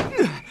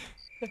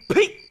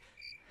呸！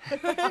哎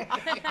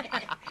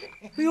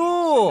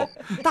呦，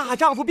大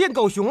丈夫变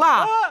狗熊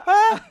了！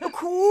哎，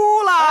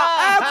哭了！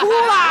哎，哭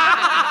了！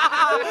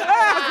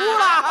哎，哭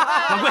了！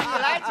掌柜，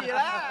起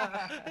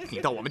来！你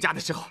到我们家的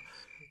时候，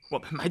我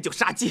们买酒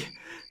杀鸡，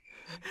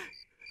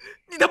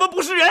你他妈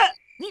不是人！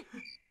你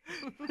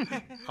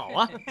好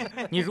啊，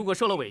你如果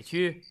受了委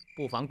屈，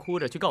不妨哭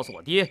着去告诉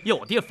我爹，要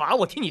我爹罚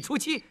我替你出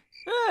气。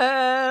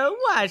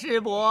万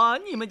师伯，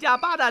你们家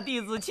8大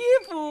弟子欺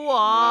负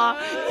我，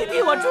你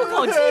替我出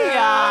口气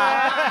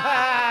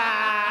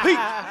呀！呸！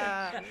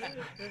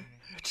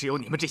只有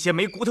你们这些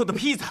没骨头的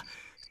坯子，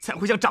才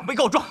会向长辈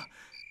告状，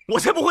我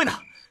才不会呢！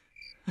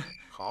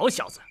好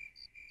小子，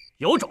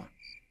有种！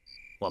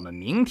我们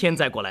明天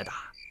再过来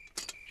打。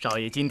少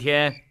爷今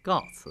天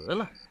告辞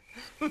了。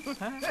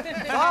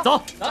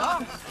走！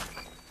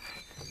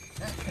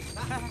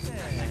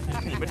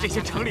你们这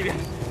些城里人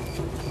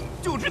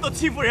就知道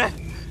欺负人，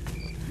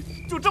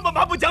就这么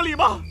蛮不讲理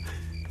吗？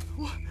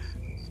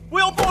我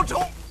要报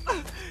仇！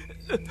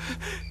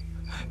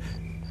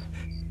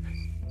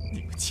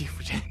你们欺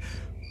负人，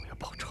我要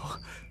报仇！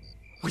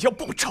我要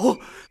报仇！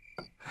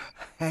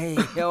哎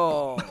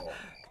呦，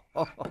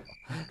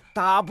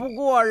打不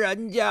过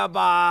人家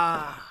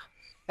吧？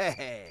嘿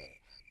嘿，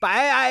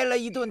白挨了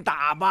一顿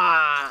打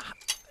吧？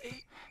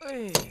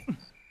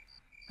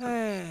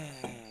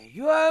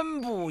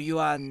冤不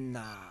冤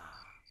呐？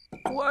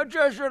我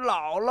这是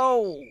老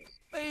喽，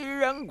没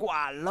人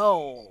管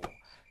喽。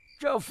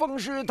这风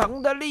湿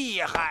疼得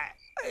厉害，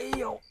哎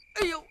呦，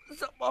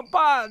怎么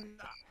办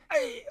呢？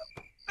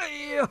哎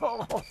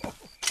呦！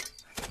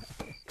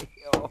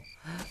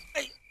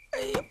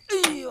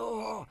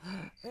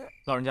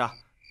老人家，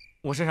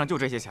我身上就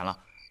这些钱了，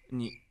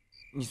你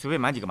随便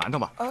买几个馒头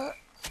吧。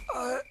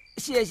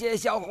谢谢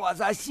小伙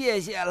子，谢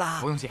谢了。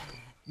不用谢。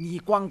你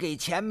光给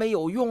钱没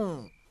有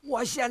用，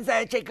我现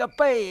在这个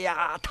背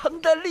呀疼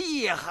得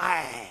厉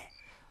害，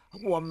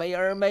我没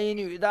儿没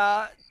女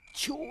的，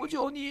求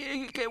求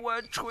你给我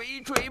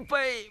捶捶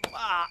背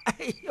吧！哎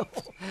呦，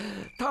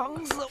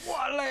疼死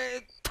我了，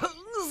疼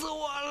死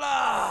我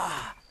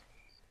了！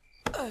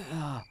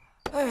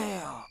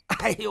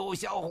哎呦，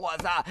小伙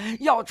子，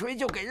要捶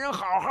就给人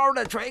好好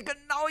的捶，跟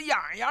挠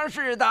痒痒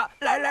似的。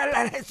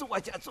来，坐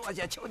下，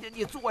求求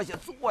你坐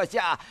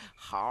下，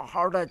好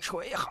好的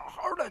捶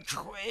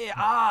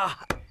啊！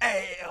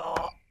哎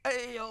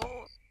呦，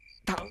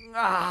疼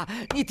啊！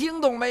你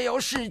听懂没有？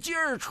使劲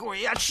儿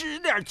捶呀，使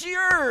点劲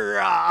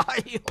儿啊！哎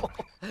呦，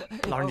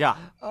老人家，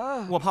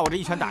我怕我这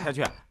一拳打下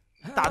去，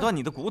打断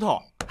你的骨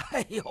头。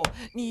哎呦，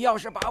你要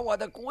是把我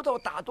的骨头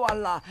打断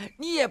了，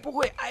你也不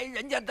会挨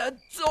人家的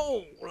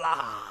揍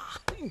啦。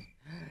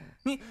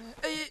你，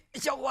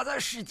小伙子，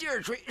使劲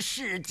儿捶，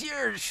使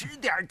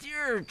点劲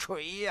儿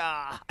捶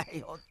呀！哎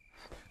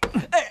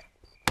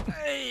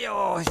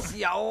呦，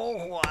小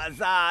伙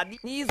子，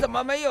你怎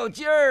么没有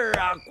劲儿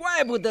啊？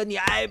怪不得你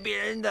挨别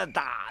人的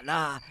打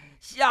呢。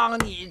像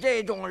你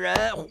这种人，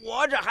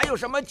活着还有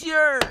什么劲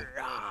儿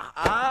啊？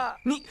啊，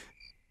你。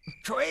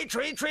 捶，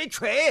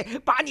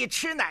把你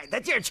吃奶的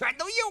劲儿全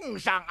都用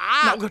上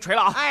啊！那我可捶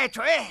了啊！哎，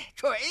捶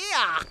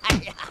呀！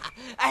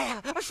哎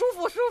呀，舒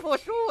服，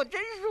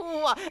真舒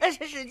服啊！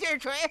使劲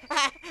捶，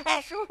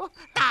哎，舒服，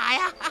打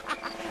呀！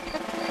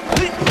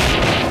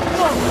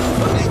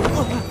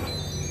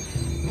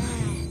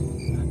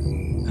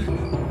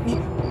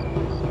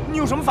你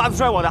用什么法子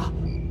摔我的？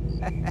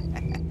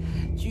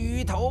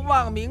举头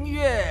望明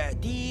月，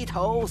低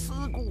头思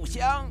故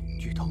乡。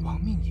举头望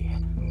命也，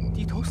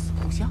低头思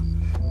故乡。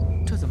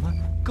 这怎么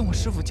跟我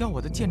师傅教我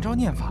的剑招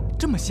念法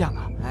这么像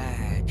啊？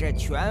哎，这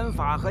拳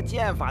法和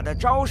剑法的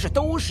招式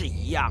都是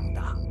一样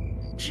的，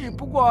只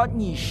不过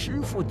你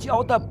师傅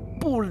教的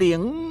不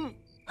灵。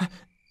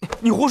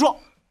你胡说！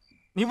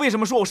你为什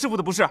么说我师傅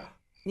的不是？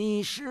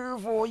你师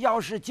傅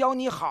要是教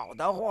你好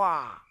的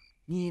话，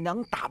你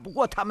能打不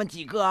过他们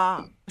几个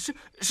啊？是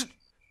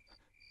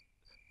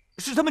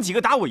他们几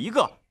个打我一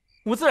个，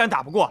我自然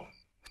打不过。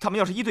他们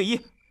要是1对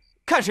1，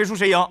看谁输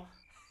谁赢。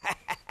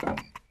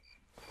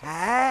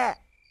哎，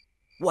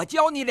我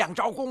教你2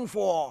招功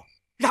夫，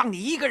让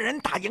你一个人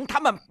打赢他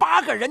们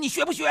8个人，你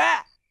学不学？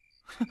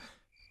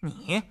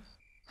你，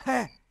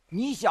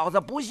你小子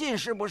不信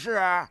是不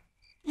是？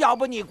要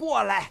不你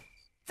过来，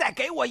再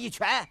给我一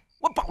拳，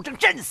我保证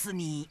震死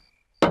你。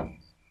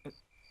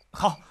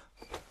好，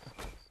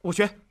我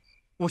学。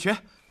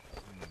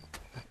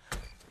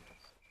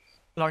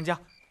老人家，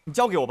你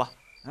教给我吧。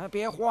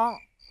别慌，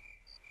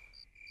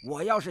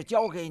我要是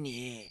教给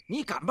你，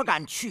你敢不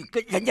敢去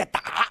跟人家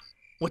打？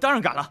 我当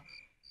然敢了，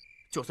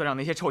就算让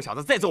那些臭小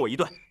子再揍我一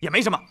顿也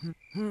没什么。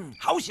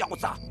好小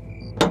子，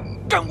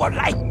跟我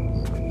来。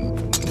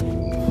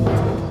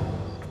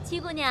七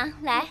姑娘，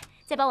来，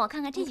再帮我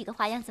看看这几个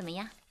花样怎么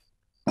样？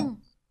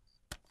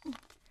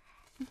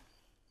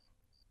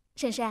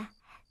婶婶，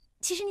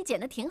其实你剪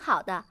得挺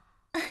好的。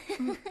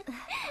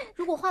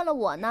如果换了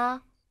我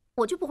呢，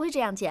我就不会这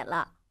样剪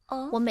了。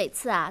我每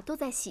次啊都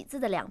在喜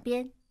字的两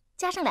边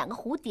加上2个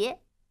蝴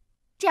蝶。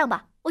这样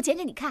吧，我剪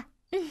给你看。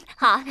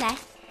好，来。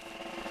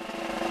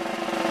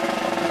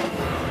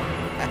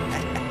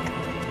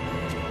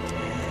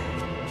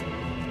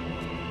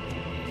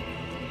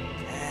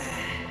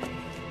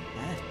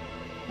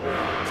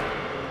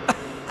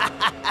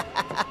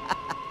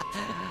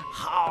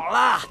 好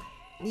了，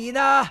你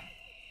呢，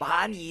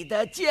把你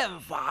的剑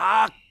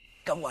法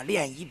跟我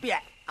练一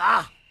遍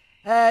啊！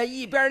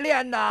一边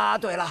练呢，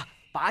对了，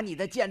把你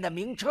的剑的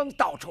名称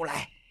道出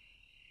来。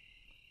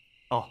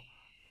哦。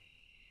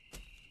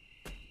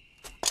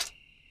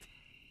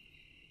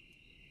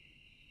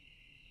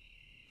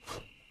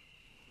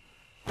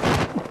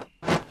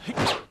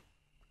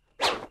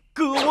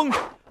 歌翁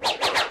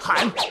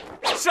喊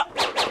上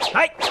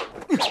来，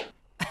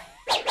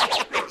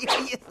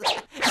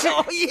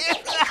有意思，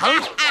疼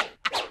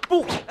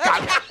不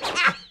敢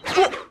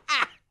不。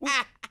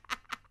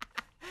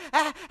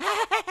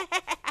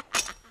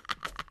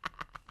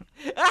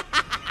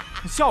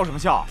你笑什么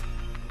笑？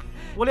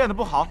我练得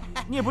不好，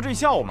你也不至于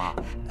笑我嘛。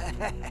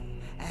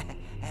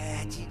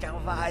齐成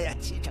发呀，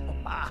齐成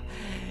发，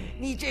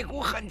你这股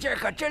狠劲儿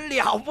可真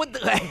了不得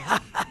呀！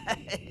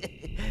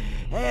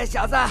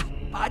小子，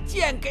把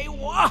剑给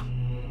我，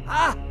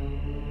啊！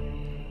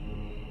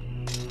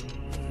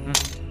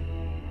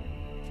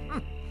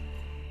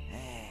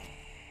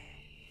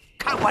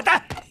看我的！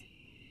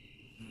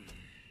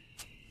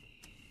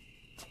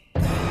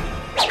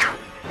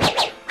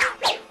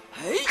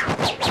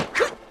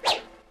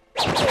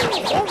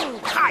红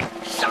海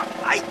上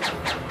来，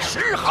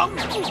十横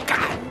不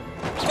敢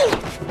攻。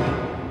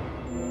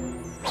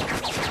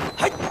嘿，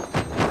嘿，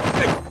嘿。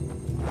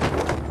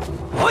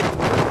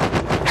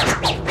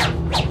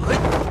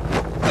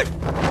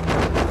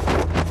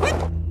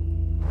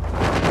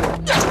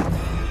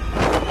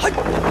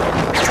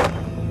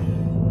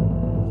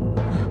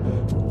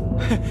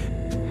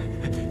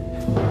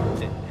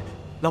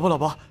 老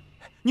伯，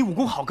你武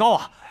功好高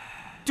啊！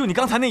就你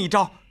刚才那一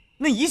招，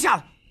那一下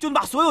子就能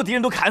把所有敌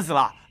人都砍死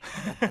了，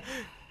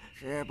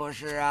是不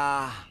是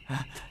啊？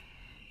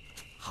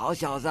好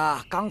小子，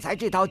刚才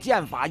这套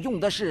剑法用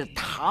的是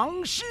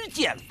唐诗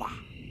剑法。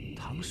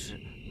唐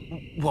诗？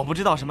我不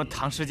知道什么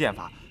唐诗剑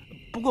法，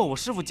不过我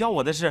师傅教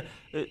我的是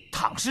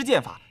躺尸剑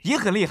法，也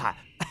很厉害。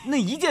那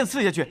一剑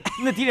刺下去，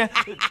那敌人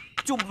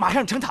就马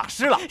上成躺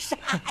尸了。傻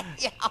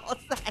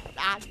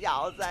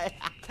小子呀！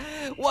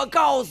我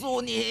告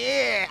诉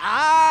你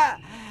啊，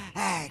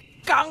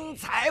刚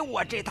才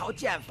我这套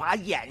剑法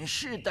演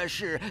示的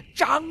是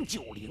张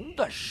九龄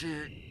的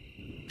诗，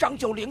张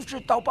九龄知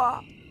道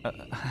吧？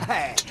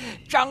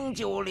张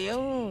九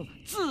龄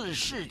自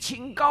视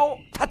清高，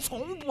他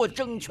从不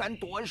争权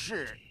夺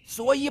势，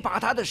所以把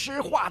他的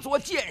诗化作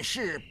剑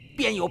势，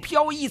便有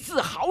飘逸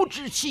自豪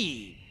之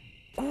气。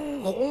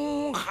孤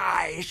鸿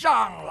海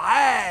上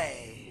来，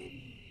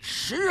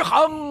石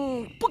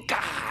横不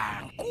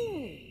敢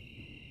顾。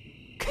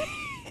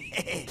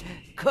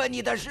可你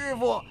的师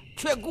傅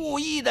却故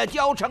意的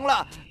教成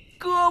了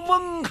歌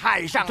翁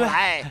海上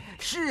来，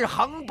石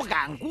横不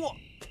敢过。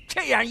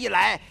这样一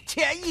来，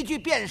前一句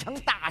变成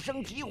大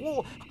声疾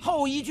呼，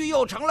后一句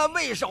又成了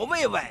畏首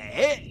畏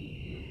尾。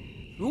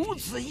如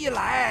此一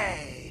来，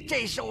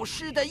这首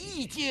诗的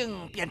意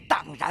境便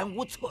荡然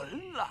无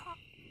存了。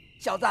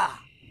小子，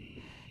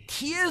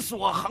铁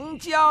索横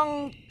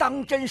江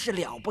当真是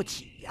了不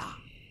起呀！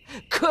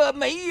可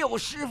没有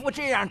师傅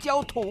这样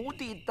教徒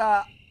弟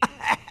的，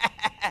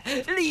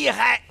厉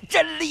害，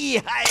真厉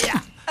害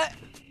呀！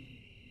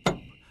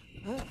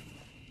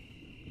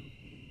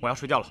我要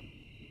睡觉了，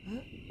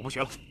我不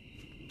学了。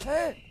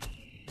哎，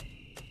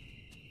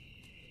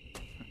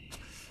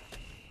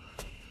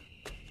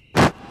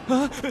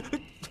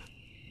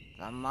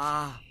怎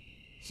么，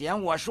嫌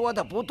我说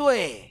的不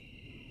对，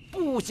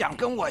不想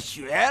跟我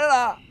学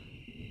了？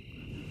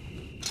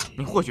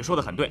你或许说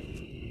的很对，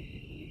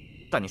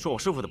但你说我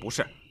师傅的不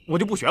是，我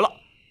就不学了。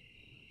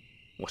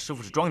我师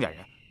傅是庄稼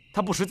人，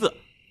他不识字，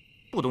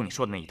不懂你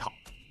说的那一套。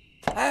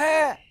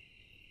哎，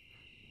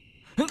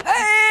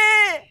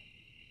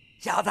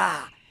小子，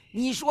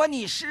你说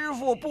你师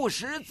傅不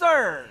识字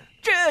儿，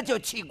这就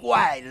奇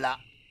怪了。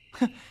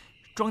哼，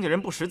庄稼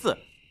人不识字，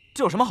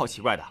这有什么好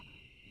奇怪的？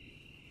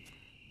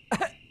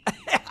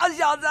好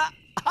小子，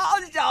好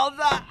小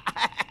子，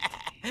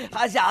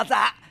好小子，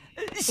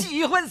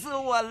喜欢死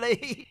我了！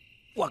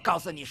我告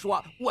诉你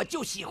说，我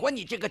就喜欢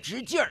你这个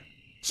直劲儿。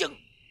行，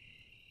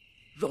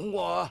容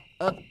我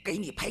给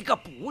你赔个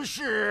不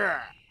是。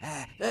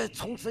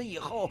从此以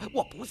后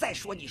我不再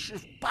说你师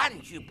傅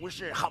半句不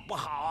是，好不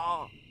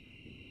好？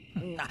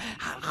那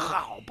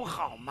好不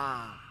好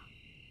嘛？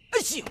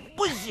行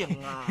不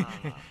行啊？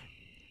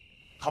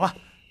好吧，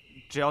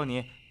只要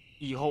你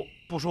以后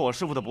不说我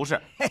师傅的不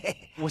是，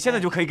我现在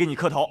就可以给你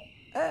磕头。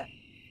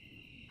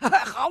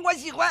好，我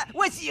喜欢，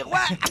我喜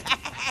欢。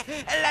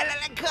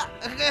来，磕！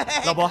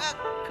老伯，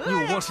你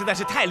武功实在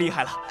是太厉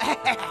害了，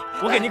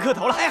我给您磕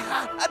头了。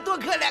好，多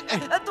磕两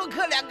个，多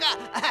磕两个。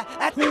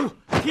忽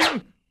听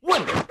问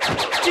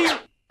惊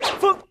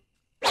风，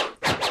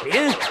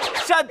连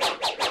山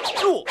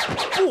若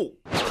不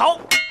逃。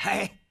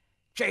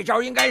这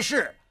招应该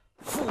是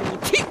俯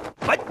听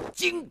闻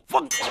惊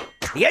风，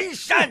连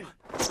山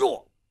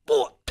若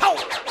不逃。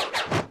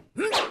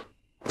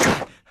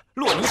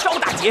落泥烧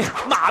大捷，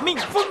马命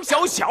风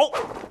小小；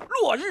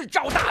落日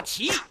照大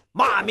旗，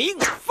马鸣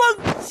风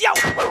萧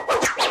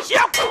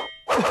萧。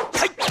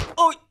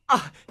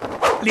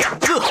两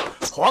个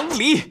黄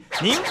鹂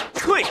鸣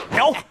退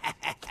了。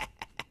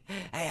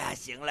哎呀，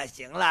行了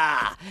行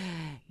了，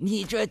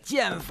你这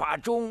剑法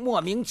中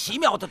莫名其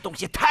妙的东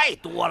西太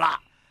多了。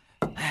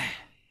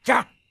这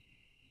样，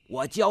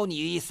我教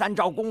你3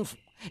招功夫，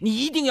你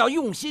一定要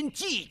用心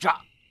记着。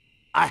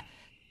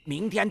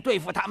明天对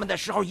付他们的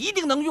时候一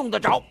定能用得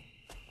着。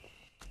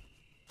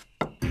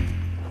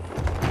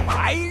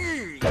白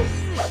日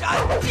依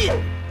山尽，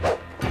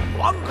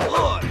黄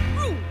河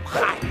入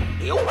海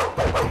流。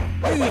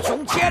欲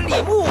穷千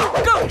里目，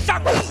更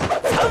上一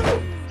层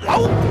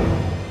楼。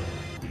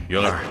云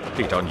儿，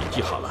这招你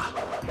记好了。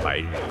白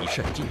日依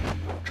山尽，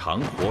长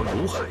河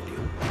入海流。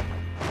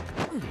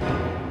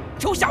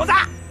臭小子，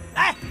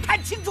来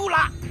看清楚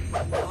了。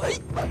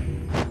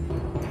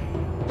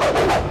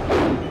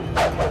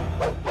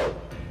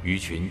鱼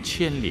群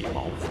千里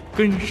毛，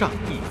更上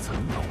一层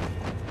楼。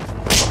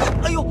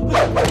哎呦！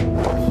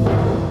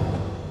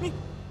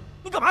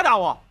你干嘛打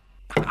我？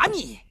打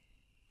你！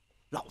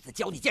老子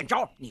教你剑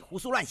招，你胡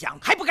思乱想，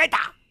还不该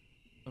打？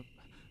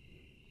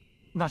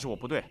那是我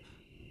不对。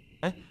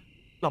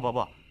老伯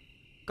伯，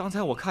刚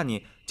才我看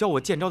你教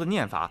我剑招的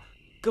念法，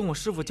跟我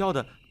师傅教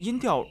的音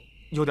调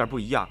有点不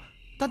一样，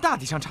但大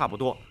体上差不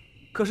多。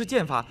可是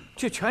剑法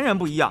却全然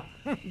不一样，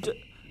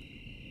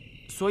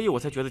所以我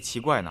才觉得奇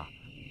怪呢。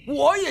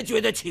我也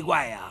觉得奇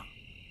怪呀。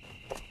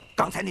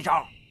刚才那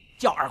招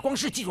叫耳光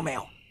式，记住没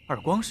有？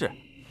耳光式，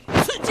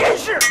刺剑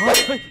式。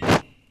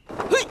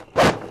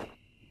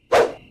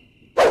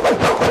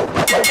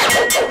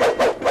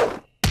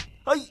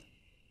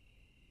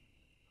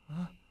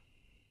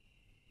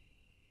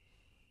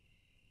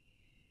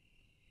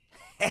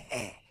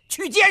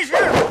去剑式。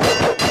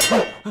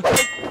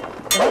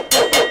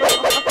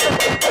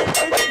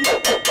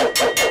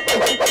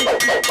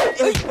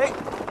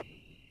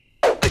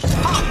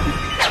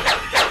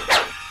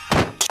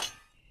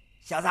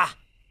小子，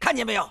看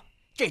见没有？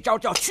这招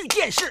叫去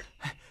剑式。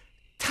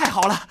太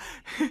好了。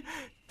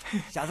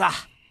小子，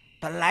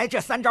本来这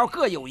3招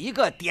各有一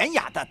个典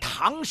雅的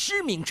唐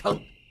诗名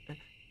称，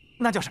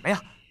那叫什么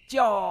呀？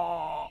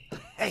叫……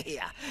哎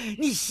呀，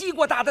你西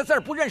瓜大的字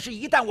儿不认识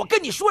一旦我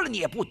跟你说了你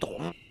也不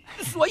懂，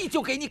所以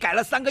就给你改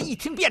了3个一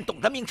听便懂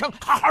的名称，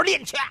好好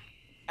练去。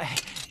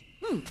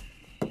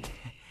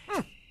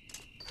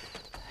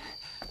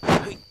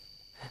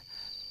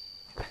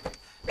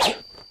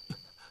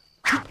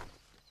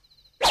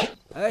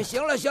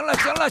行了，行了，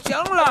行了，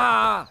行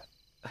了。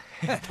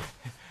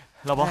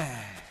老伯，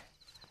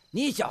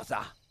你小子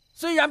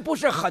虽然不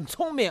是很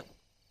聪明，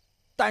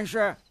但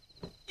是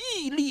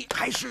毅力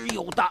还是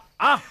有的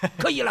啊！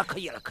可以了，可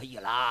以了，可以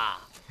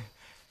了。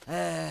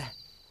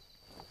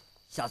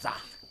小子，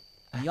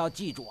你要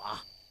记住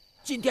啊，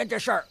今天这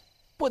事儿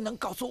不能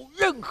告诉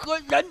任何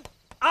人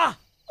啊！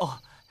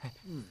哦，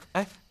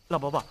哎，老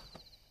伯伯，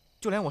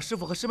就连我师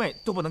傅和师妹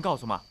都不能告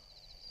诉吗？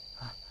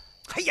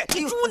哎呀，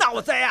你猪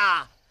脑子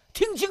呀！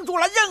听清楚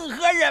了，任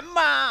何人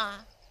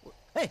嘛。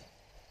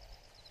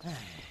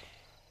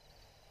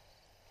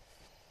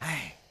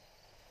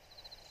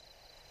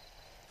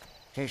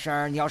这事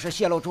儿你要是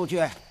泄露出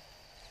去，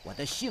我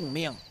的性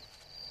命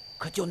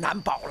可就难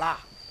保了，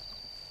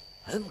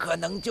很可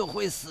能就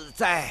会死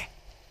在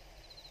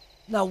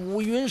那五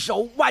云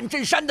手万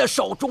镇山的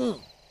手中。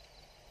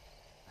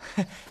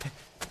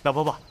老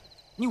伯伯，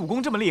你武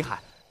功这么厉害，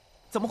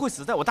怎么会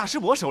死在我大师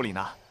伯手里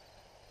呢？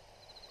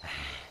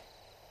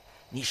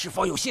你是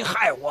否有心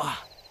害我，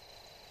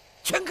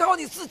全靠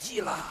你自己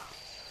了。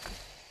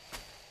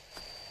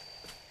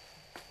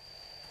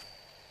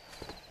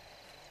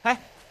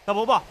哎，老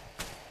伯伯，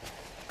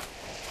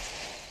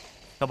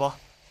老伯，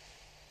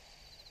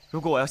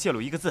如果我要泄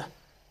露一个字，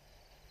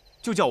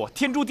就叫我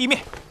天诛地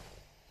灭。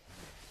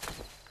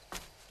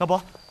老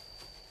伯，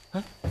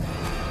哎，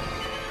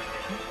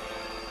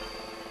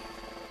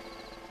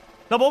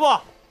老伯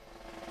伯，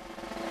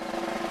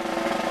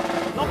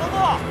老伯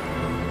伯，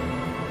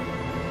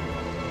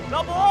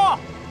老伯，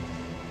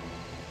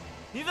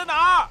你在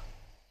哪儿？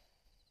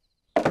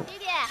爹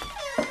爹，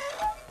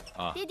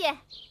啊，爹爹，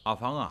阿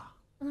芳啊，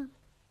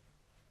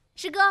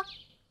师哥，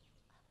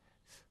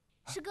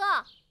师哥，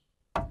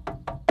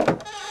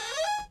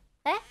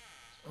哎，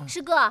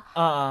师哥，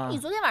你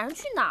昨天晚上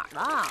去哪儿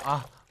了？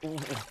啊，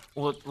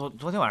我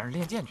昨天晚上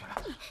练剑去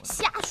了。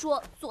瞎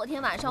说！昨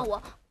天晚上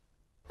我，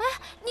哎，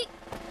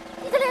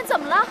你的脸怎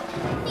么了？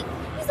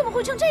你怎么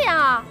会成这样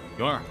啊？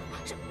云儿，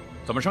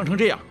怎么伤成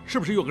这样？是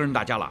不是又跟人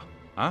打架了？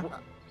啊？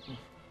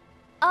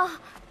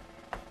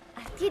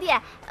爹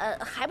爹，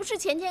还不是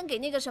前天给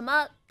那个什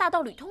么大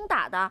道吕通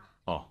打的。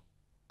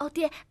哦，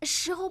爹，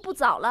时候不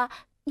早了，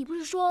你不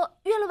是说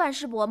约了万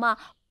师伯吗？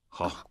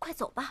好，快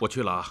走吧。我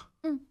去了啊。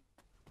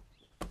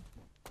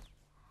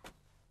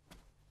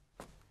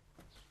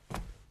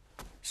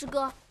师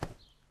哥，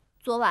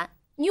昨晚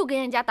你又跟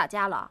人家打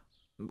架了。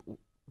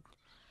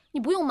你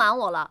不用瞒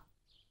我了，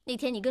那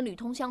天你跟吕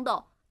通相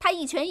斗，他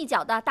一拳一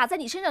脚的打在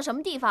你身上什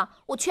么地方，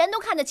我全都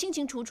看得清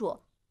清楚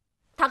楚。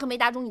他可没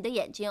打肿你的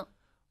眼睛。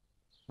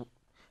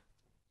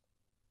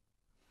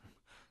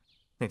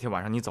那天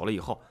晚上你走了以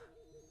后，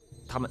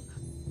他们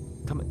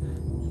怎么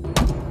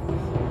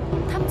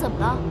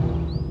了？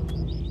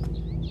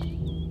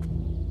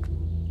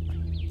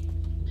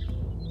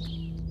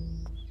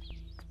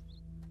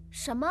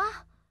什么？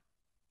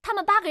他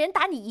们8个人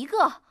打你一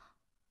个，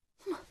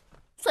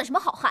算什么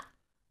好汉？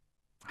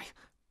哎呀，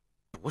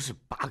不是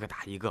8个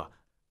打1个，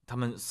他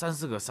们3、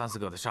4个、3、4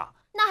个的上，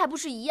那还不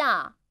是一样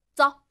啊？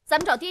走，咱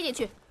们找爹爹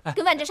去，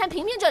跟万振山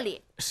评评这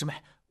里。师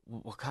妹，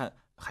我看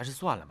还是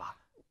算了吧。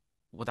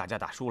我打架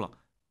打输了，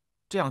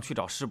这样去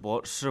找师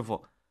伯师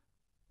傅，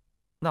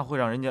那会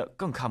让人家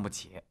更看不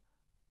起。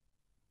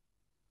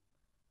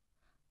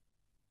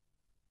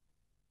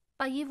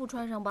把衣服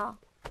穿上吧。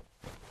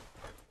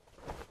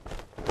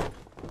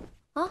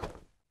啊，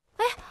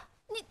哎，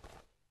你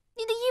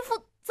的衣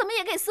服怎么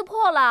也给撕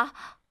破了？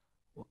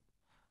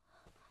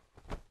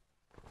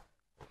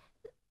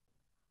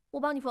我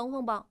帮你缝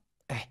缝吧。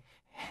哎。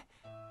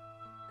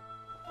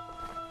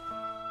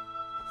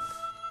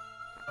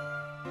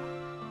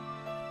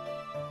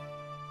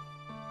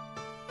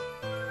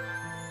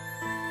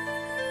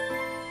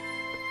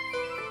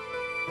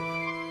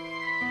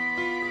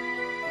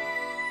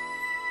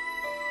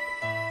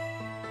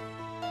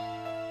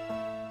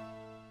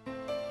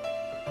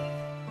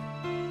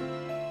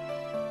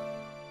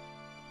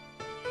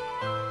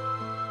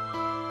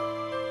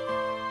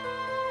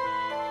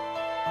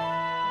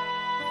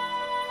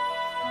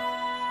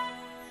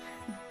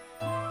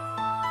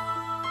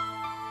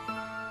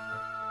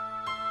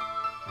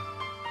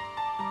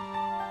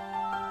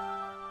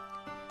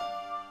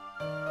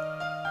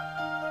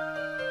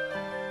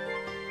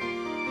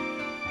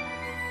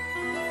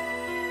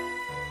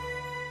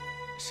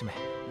师妹，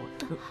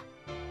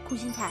空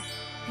心菜，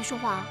别说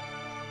话啊，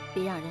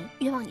别让人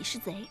冤枉你是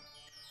贼。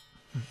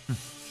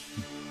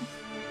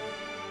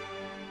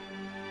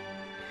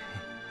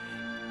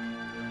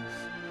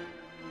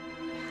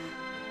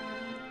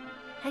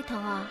还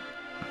疼啊？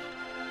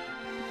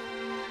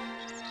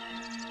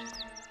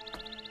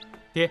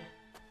爹，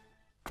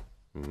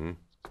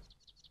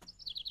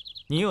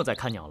您又在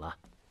看鸟了？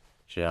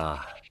是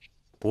啊，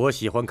我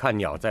喜欢看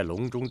鸟在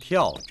笼中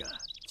跳着、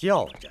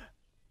叫着，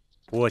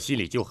我心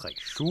里就很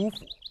舒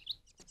服。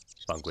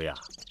晚归啊，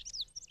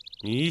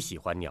你喜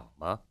欢鸟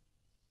吗？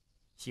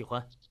喜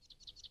欢。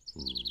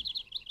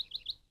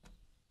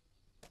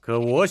可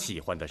我喜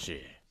欢的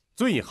是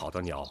最好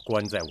的鸟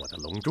关在我的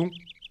笼中。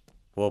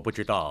我不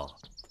知道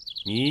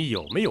你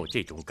有没有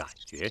这种感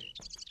觉？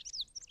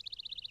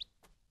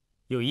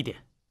有一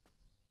点。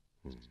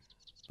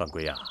犯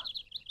规啊！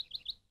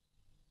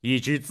一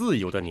只自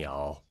由的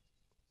鸟，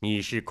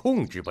你是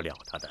控制不了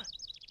它的。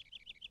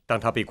当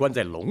它被关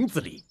在笼子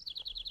里，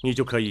你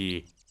就可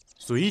以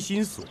随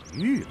心所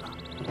欲了。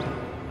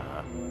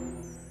啊，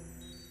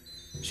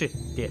是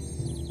爹。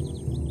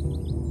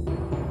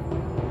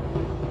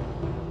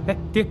哎，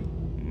爹，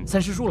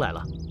三师叔来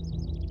了。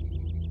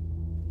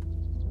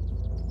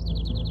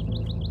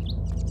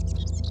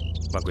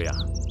犯规啊！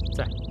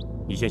在，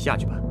你先下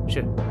去吧。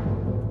是。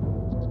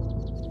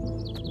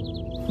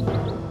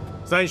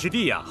三师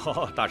弟呀，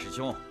大师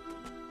兄，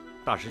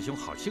大师兄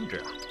好兴致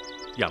啊，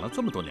养了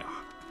这么多鸟。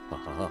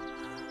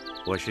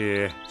我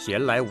是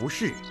闲来无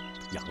事，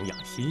养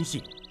养心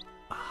性。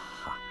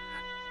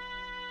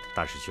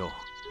大师兄，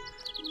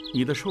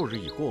你的寿日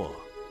已过，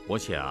我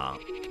想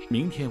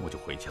明天我就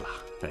回去了。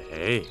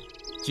哎，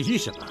急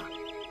什么？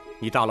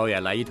你大老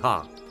远来一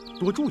趟，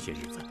多住些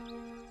日子。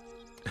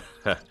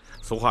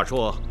俗话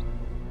说，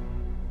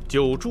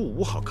久住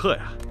无好客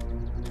呀。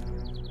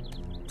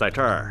在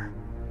这儿，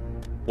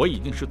我已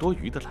经是多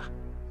余的了。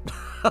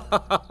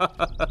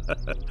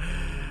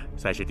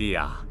三师弟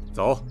呀，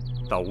走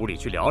到屋里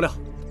去聊聊。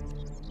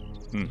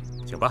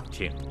请吧，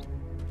请。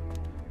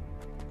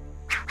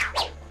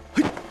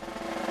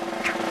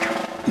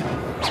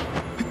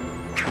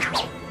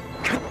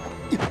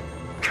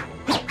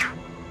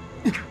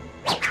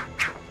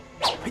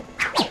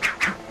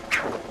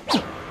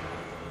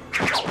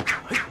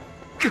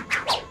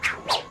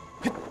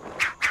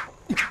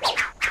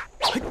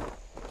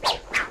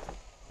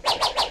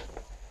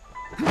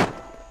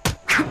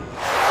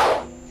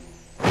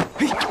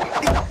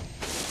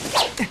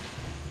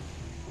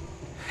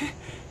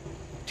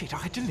这招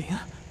还真灵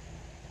啊！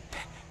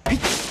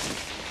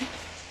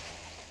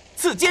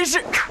刺肩式，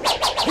哎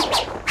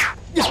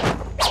呦，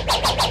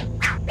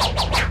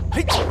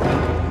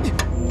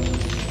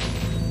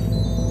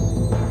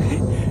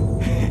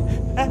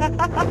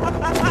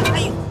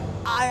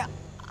哎呀！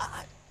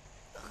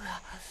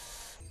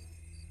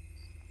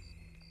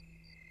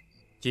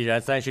既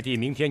然三师弟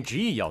明天执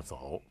意要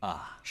走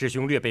啊，师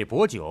兄略备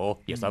薄酒，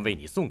也算为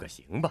你送个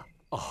行吧。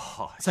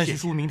哦，三师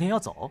叔明天要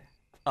走？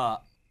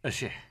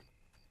是。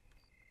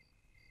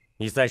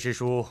你三师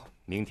叔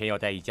明天要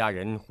带一家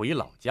人回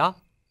老家，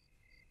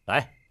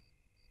来，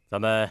咱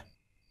们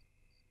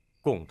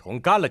共同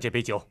干了这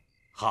杯酒。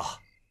好，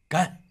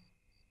干。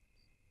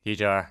弟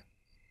侄儿，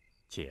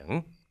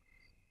请。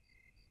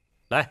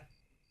来，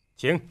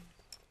请。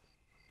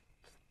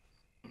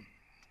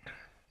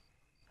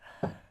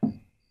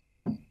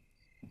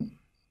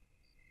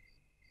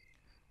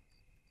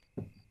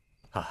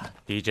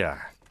弟侄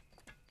儿，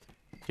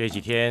这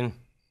几天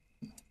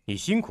你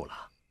辛苦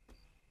了，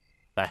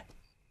来。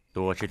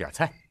多吃点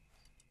菜。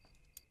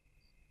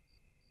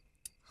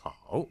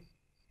好。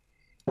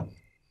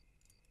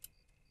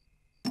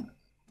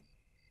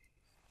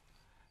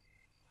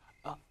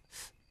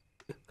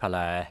看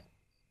来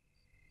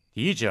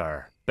狄侄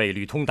儿被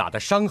吕通打的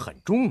伤很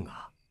重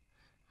啊。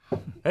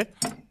哎，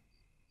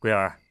桂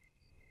儿，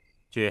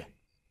去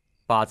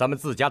把咱们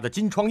自家的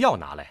金疮药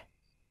拿来。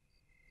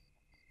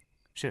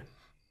是。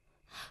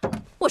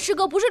我师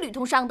哥不是吕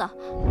通伤的，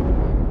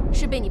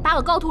是被你8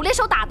个高徒联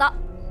手打的。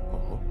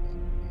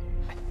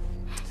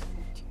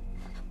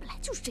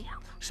就是这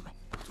样的，师妹。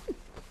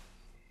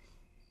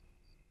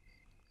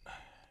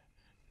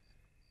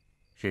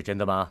是真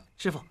的吗？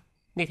师傅，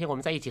那天我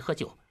们在一起喝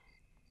酒，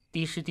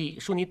狄师弟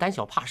说你胆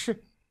小怕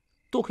事，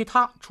多亏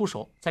他出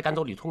手才赶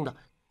走吕通的，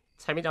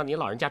才没让您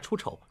老人家出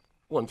丑。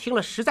我们听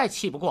了实在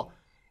气不过，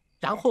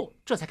然后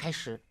这才开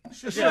始。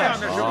是这样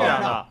的，是这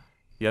样的。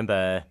原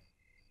本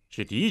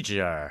是狄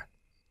侄儿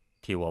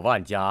替我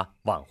万家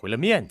挽回了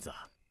面子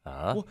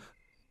啊。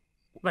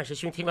万师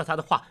兄听了他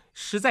的话，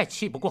实在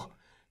气不过。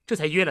这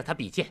才约了他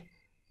比剑，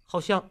好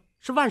像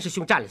是万师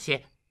兄占了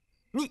先。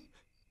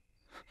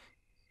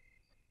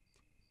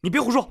你别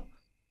胡说！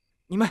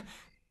你们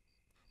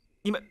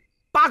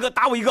8个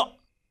打我1个。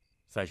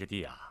三师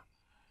弟啊，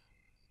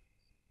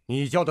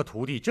你教的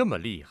徒弟这么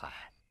厉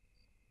害，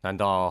难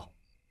道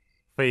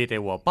非得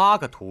我8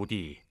个徒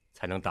弟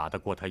才能打得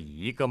过他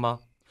1个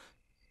吗？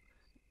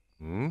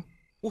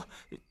我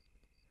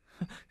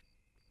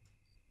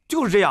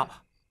就是这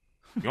样。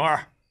云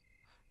儿，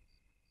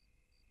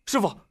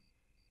师傅。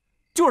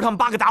就是他们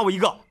8个打我1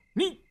个，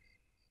你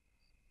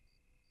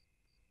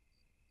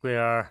桂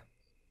儿，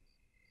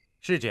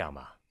是这样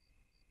吗？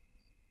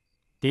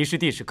狄师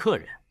弟是客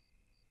人，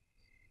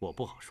我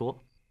不好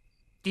说。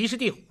狄师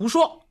弟胡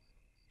说！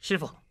师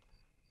傅，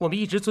我们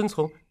一直遵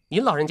从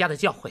您老人家的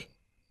教诲，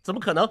怎么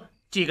可能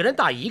几个人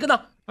打1个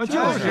呢？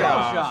就是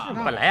啊，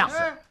本来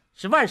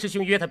是万师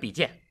兄约他比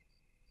剑，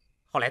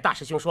后来大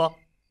师兄说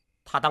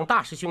他当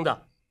大师兄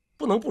的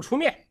不能不出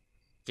面，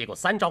结果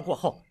3招过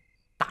后。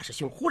大师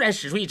兄忽然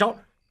使出一招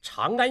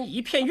长安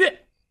一片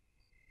月，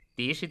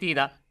狄师弟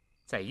呢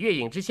在月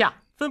影之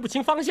下分不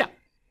清方向，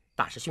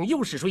大师兄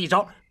又使出一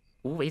招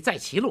无为在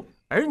歧路，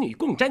儿女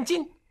共沾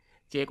巾，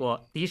结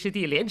果狄师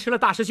弟连吃了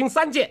大师兄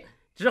3剑，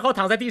只好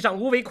躺在地上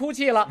无为哭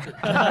泣了。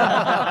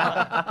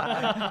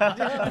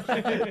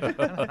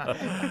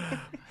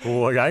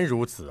果然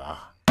如此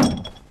啊！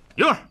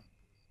莹儿，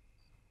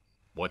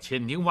我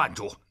千叮万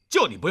嘱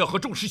叫你不要和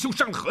众师兄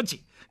伤了和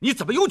气，你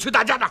怎么又去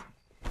打架呢？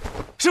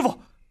师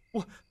傅，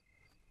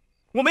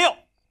我没有。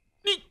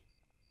你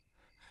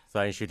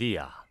三师弟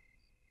啊，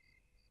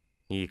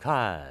你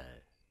看，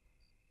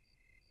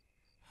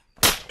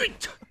爹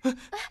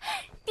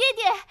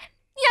爹，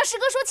你让师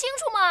哥说清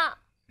楚嘛！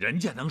人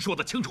家能说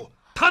得清楚，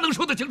他能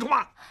说得清楚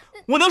吗？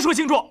我能说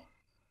清楚。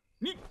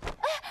你，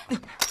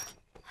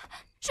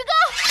师哥，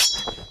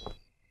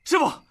师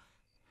傅，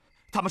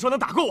他们说能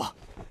打过我，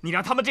你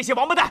让他们这些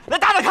王八蛋来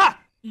打打看。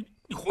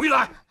你回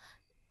来！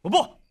我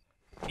不，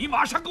你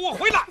马上给我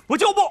回来！我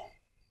就不。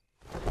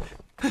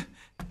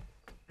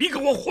你给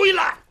我回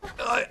来！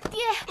爹，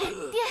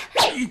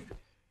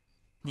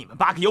你们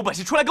8个有本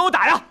事出来跟我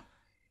打呀！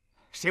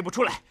谁不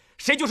出来，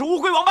谁就是乌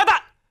龟王八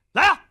蛋！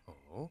来啊！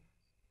哦，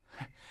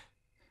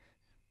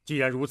既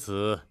然如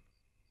此，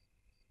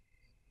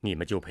你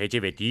们就陪这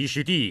位嫡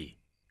师弟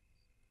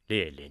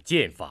练练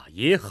剑法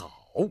也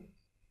好。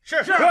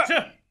是。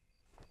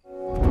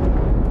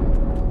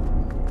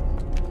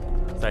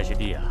三师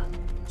弟啊，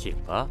请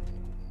吧。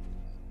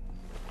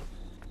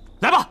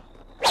来吧！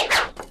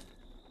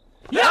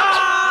呀！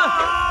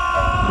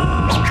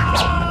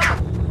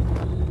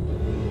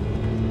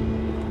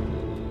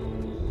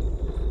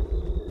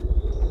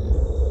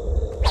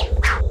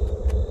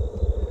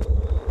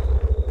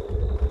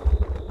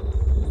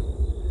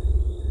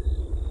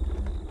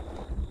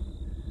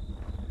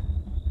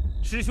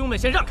师兄们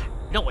先让开，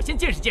让我先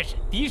见识见识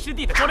嫡师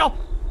弟的高招。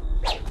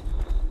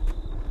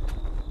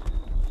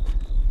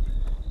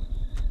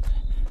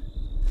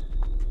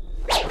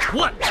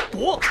万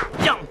国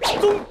养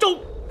宗周，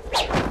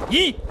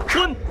衣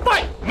冠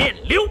拜冕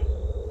旒，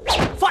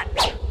饭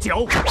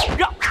脚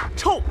让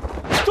臭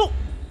重，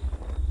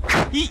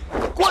衣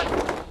冠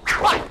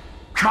拜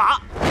马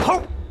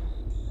头。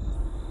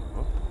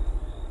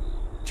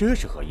这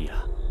是何意啊？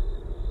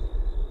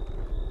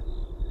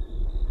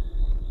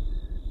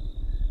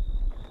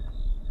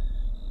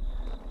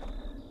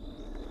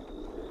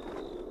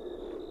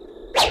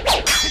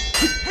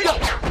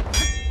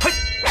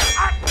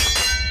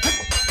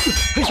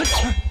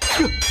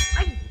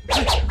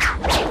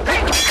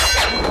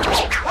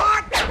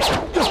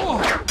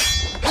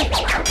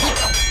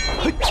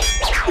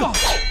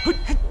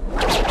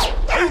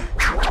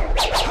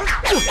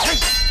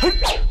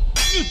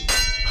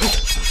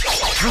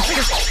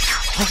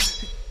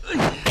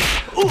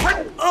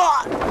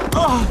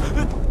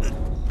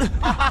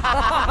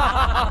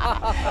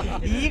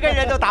一个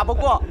人都打不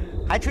过，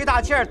还吹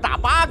大气儿打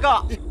8个。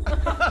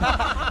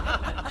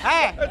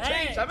哎，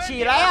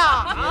起来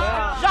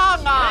呀，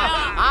上啊！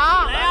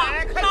啊，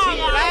快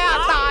起来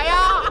呀，打呀！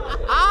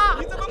啊！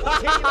你怎么不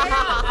起来呀？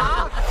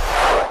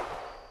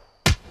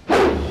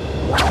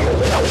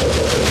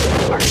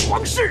二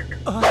皇式，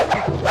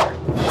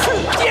刺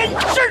剑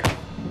式，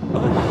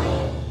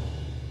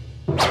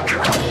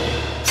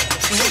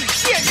刺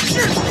剑式，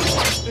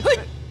嘿。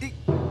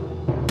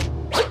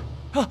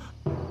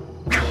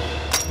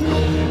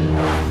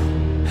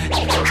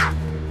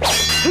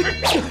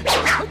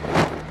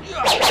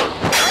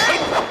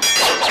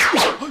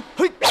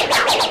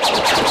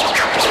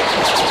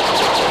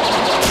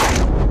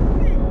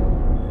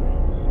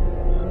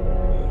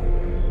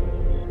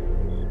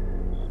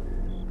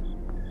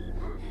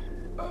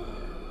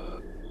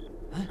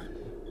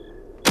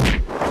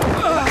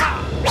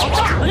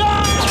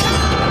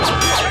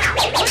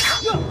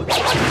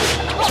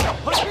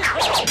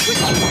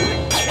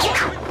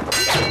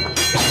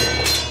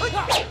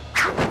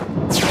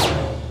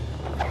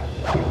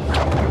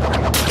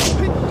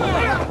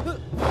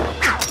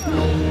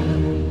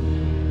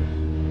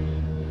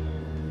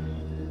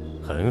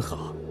很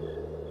好。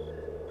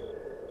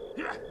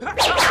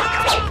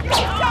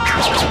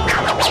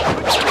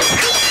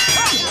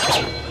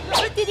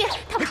爹爹，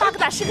他们8个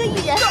打师哥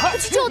1人，快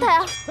去救他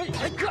呀！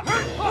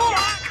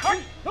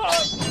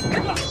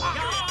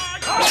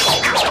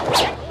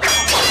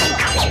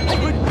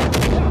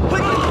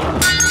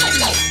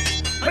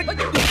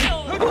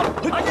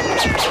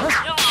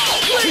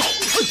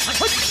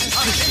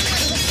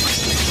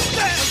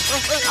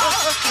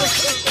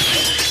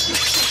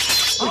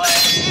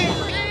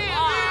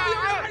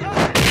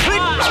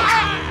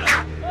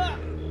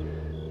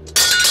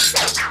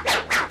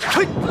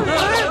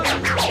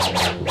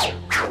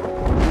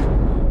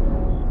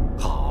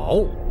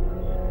好，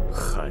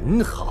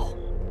很好。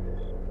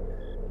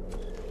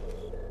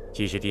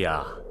七师弟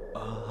啊，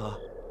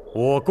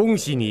我恭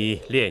喜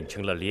你练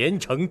成了连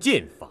城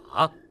剑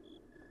法，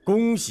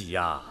恭喜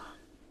呀，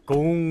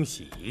恭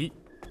喜！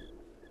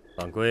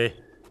晚归，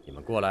你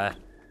们过来。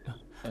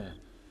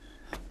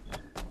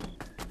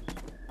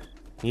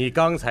你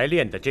刚才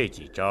练的这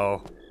几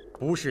招，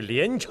不是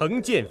连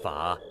城剑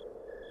法，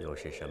又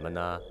是什么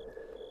呢？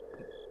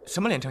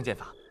什么连城剑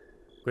法？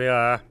龟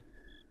儿，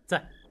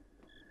在。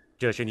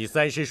这是你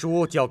三师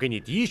叔教给你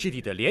嫡师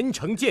弟的连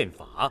城剑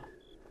法，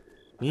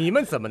你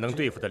们怎么能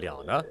对付得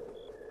了呢？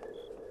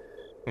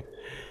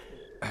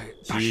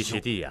鸡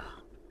师弟呀，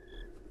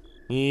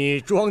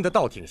你装的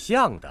倒挺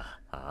像的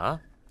啊！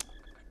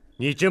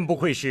你真不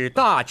愧是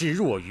大智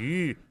若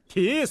愚，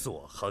铁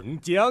索横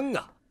江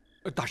啊！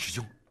大师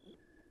兄。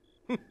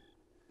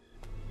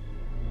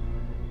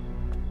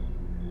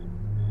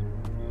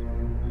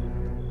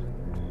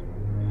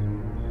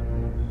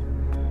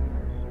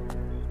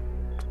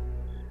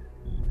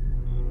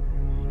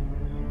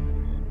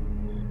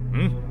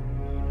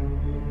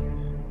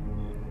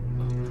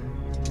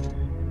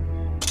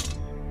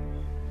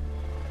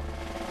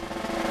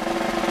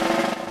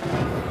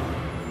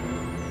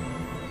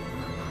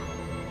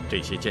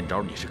 这些剑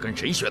招你是跟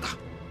谁学的？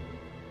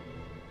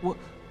我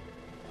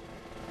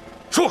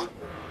说，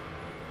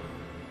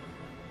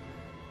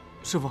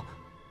师傅，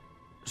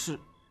是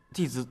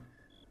弟子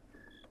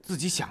自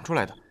己想出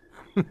来的。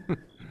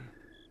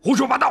胡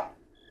说八道！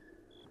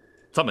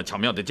这么巧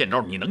妙的剑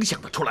招，你能想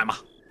得出来吗？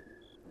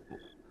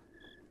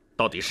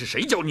到底是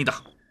谁教你的？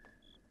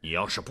你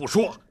要是不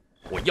说，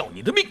我要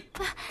你的命！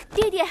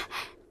爹爹，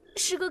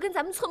师哥跟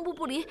咱们寸步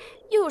不离，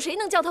又有谁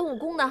能教他武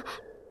功呢？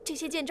 这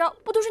些剑招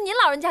不都是您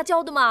老人家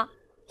教的吗？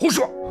胡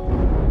说！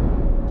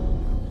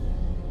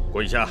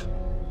跪下！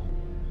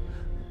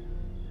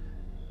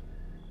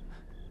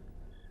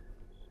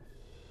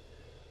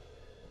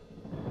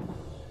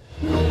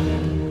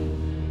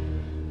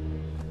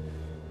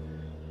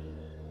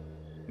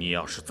你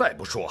要是再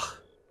不说，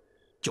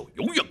就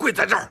永远跪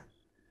在这儿。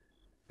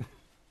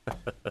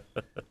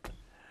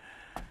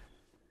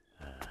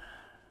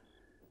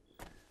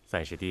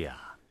三师弟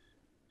啊，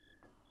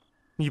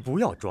你不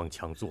要装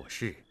腔作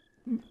势。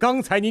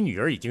 刚才你女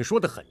儿已经说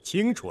得很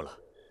清楚了，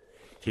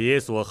铁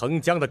索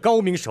横江的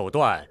高明手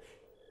段，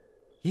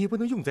也不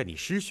能用在你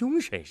师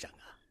兄身上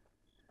啊。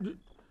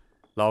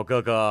老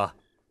哥哥，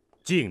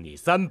敬你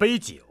3杯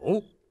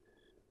酒，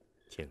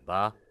请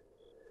吧。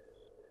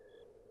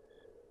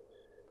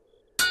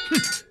哼！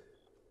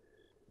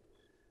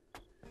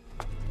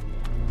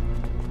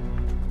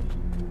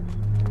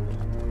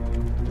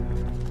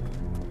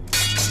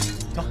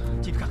走，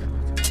进去看看。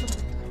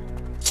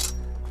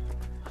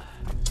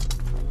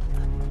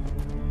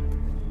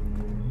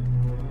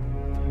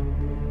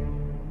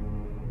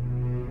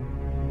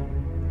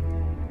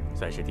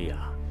 三师弟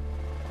啊，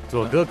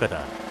做哥哥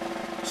的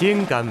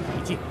先干为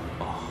敬。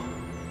哦。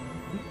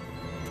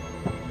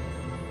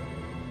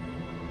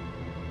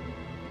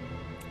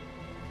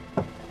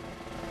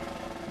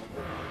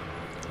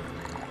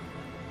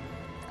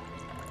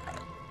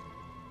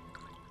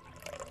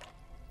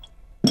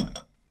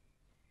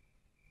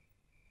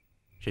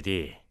师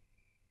弟，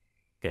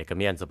给个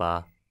面子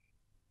吧。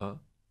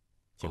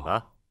请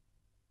吧。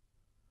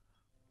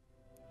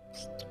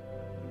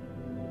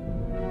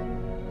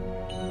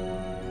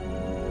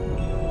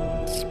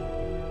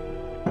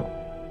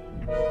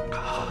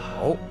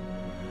好，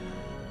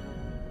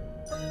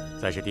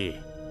三师弟，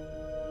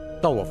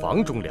到我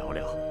房中聊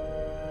聊。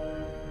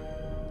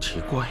奇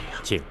怪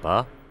呀，请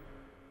吧。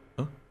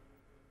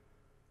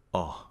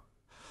哦。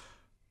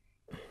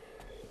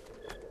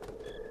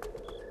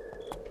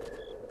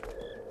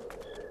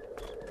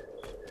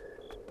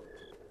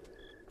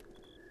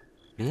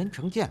 连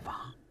城剑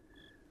法，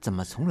怎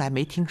么从来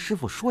没听师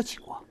傅说起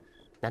过？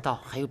难道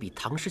还有比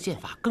唐诗剑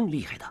法更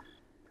厉害的？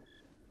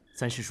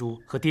三师叔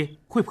和爹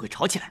会不会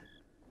吵起来？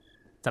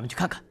咱们去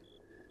看看。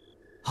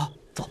好，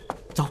走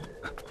走。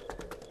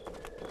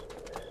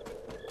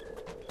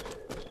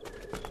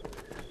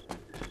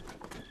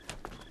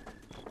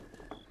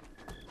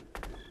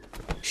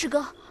师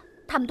哥，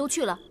他们都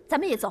去了，咱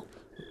们也走。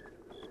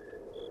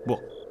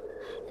不，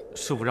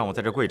师傅让我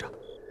在这跪着，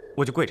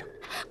我就跪着。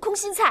空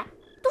心菜。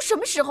 都什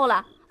么时候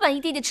了？万一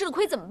弟弟吃了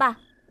亏怎么办？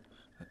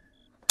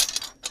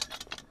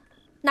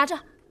拿着，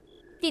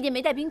弟弟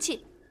没带兵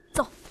器，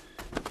走。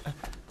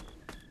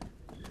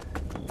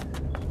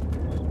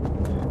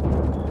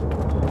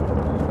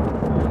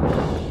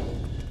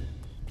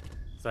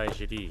三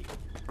师弟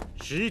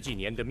，10几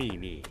年的秘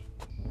密，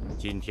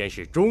今天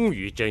是终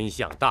于真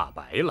相大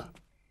白了。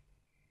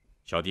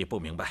小弟不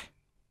明白，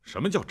什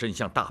么叫真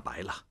相大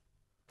白了？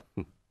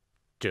哼，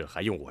这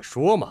还用我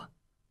说吗？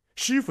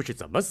 师傅是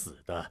怎么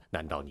死的？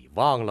难道你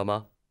忘了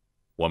吗？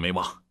我没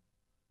忘。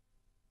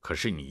可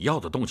是你要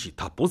的东西，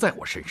它不在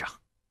我身上。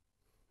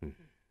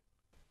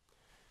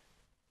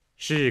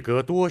事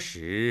隔多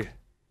时，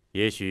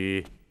也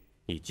许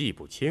你记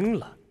不清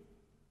了。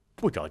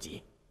不着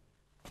急，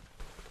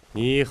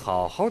你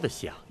好好的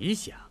想一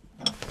想。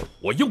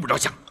我用不着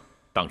想，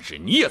当时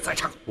你也在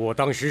场。我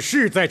当时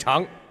是在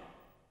场，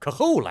可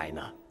后来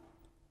呢？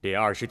连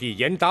二师弟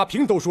严达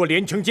平都说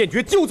连城剑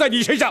诀就在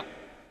你身上。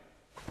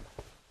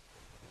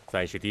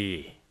 三师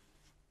弟，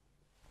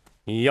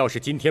你要是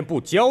今天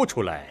不交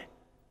出来，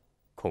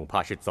恐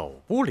怕是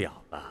走不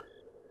了了。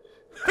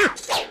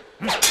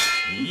哼！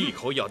你一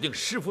口咬定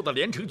师傅的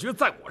连城诀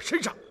在我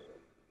身上，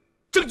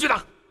证据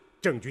呢？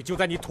证据就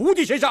在你徒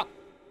弟身上。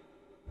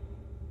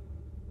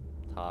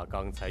他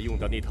刚才用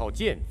的那套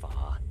剑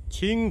法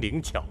轻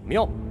灵巧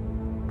妙，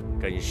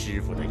跟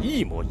师傅的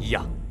一模一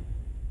样。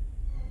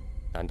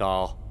难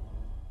道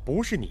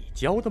不是你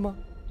教的吗？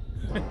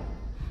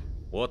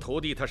我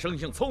徒弟他生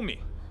性聪明，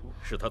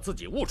是他自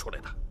己悟出来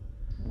的，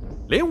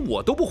连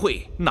我都不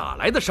会，哪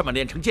来的什么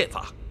连城剑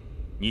法？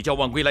你叫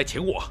万龟来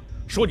请我，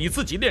说你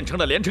自己练成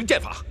了连城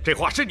剑法，这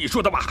话是你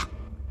说的吧？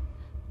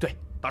对，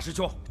大师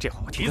兄，这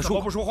话我听你怎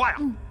么不说话呀？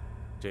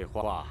这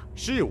话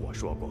是我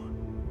说过，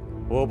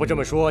我不这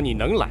么说，你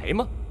能来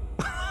吗？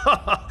哈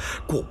哈，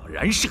果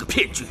然是个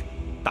骗局，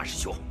大师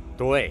兄。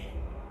对，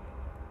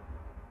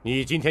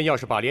你今天要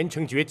是把连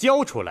城诀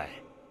交出来，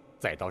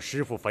再到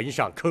师傅坟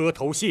上磕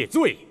头谢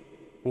罪，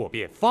我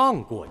便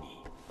放过你。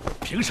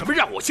凭什么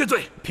让我谢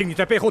罪？凭你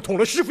在背后捅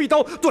了师傅一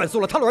刀，断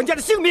送了他老人家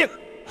的性命，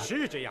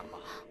是这样吧？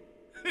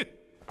哼，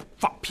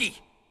放屁！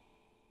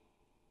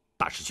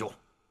大师兄，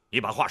你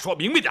把话说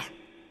明白点，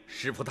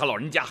师傅他老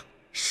人家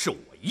是我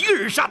一个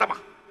人杀的吗？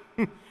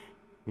哼，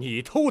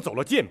你偷走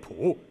了剑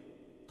谱，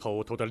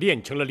偷偷的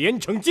练成了连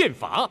城剑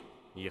法，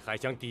你还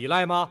想抵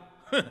赖吗？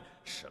哼，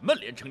什么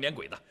连城连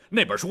鬼的，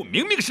那本书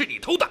明明是你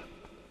偷的。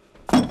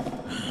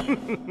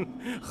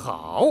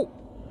好，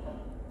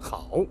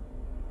好，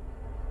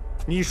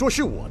你说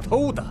是我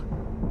偷的，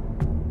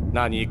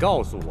那你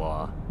告诉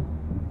我，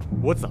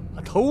我怎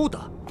么偷的，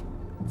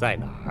在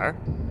哪儿？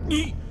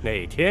你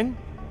哪天？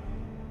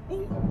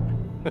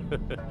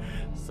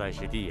三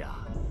师弟呀，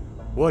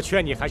我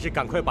劝你还是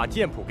赶快把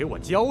剑谱给我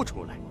交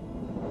出来。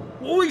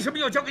我为什么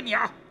要交给你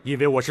啊？因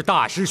为我是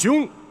大师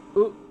兄。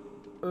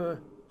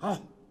好，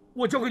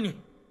我交给你。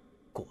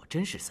果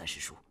真是三师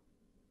叔，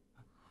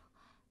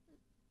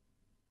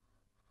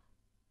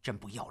真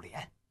不要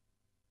脸！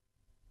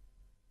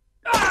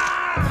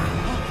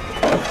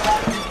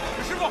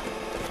师傅，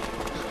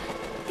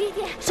爹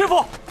爹，师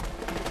傅，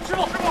师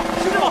傅，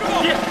师傅，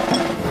爹，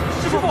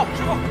师傅，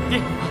师傅，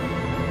爹，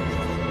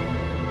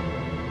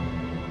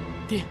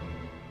爹，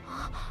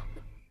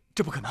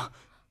这不可能！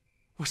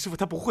我师傅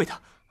他不会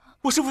的，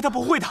我师傅他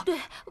不会的。对，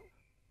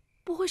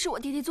不会是我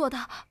弟弟做的，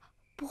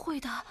不会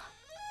的。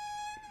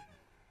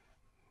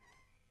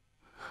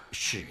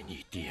是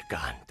你爹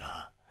干的，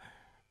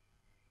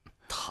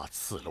他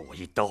刺了我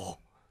一刀，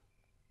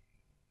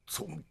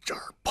从这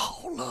儿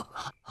跑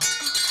了。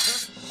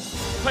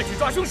快去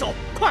抓凶手！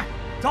快，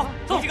走，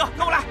走几个，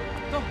跟我来。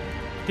走，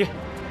爹，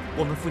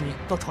我们扶你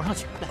到床上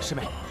去。来，师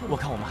妹，我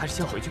看我们还是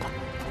先回去吧。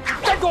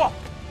站住！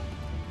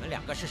你们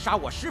两个是杀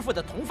我师傅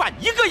的同犯，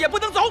一个也不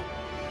能走。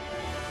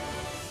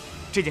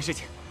这件事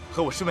情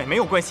和我师妹没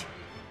有关系，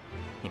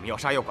你们要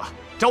杀要剐，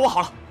找我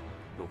好了。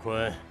陆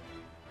坤，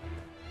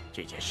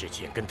这件事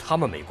情跟他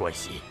们没关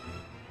系，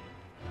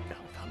让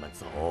他们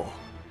走。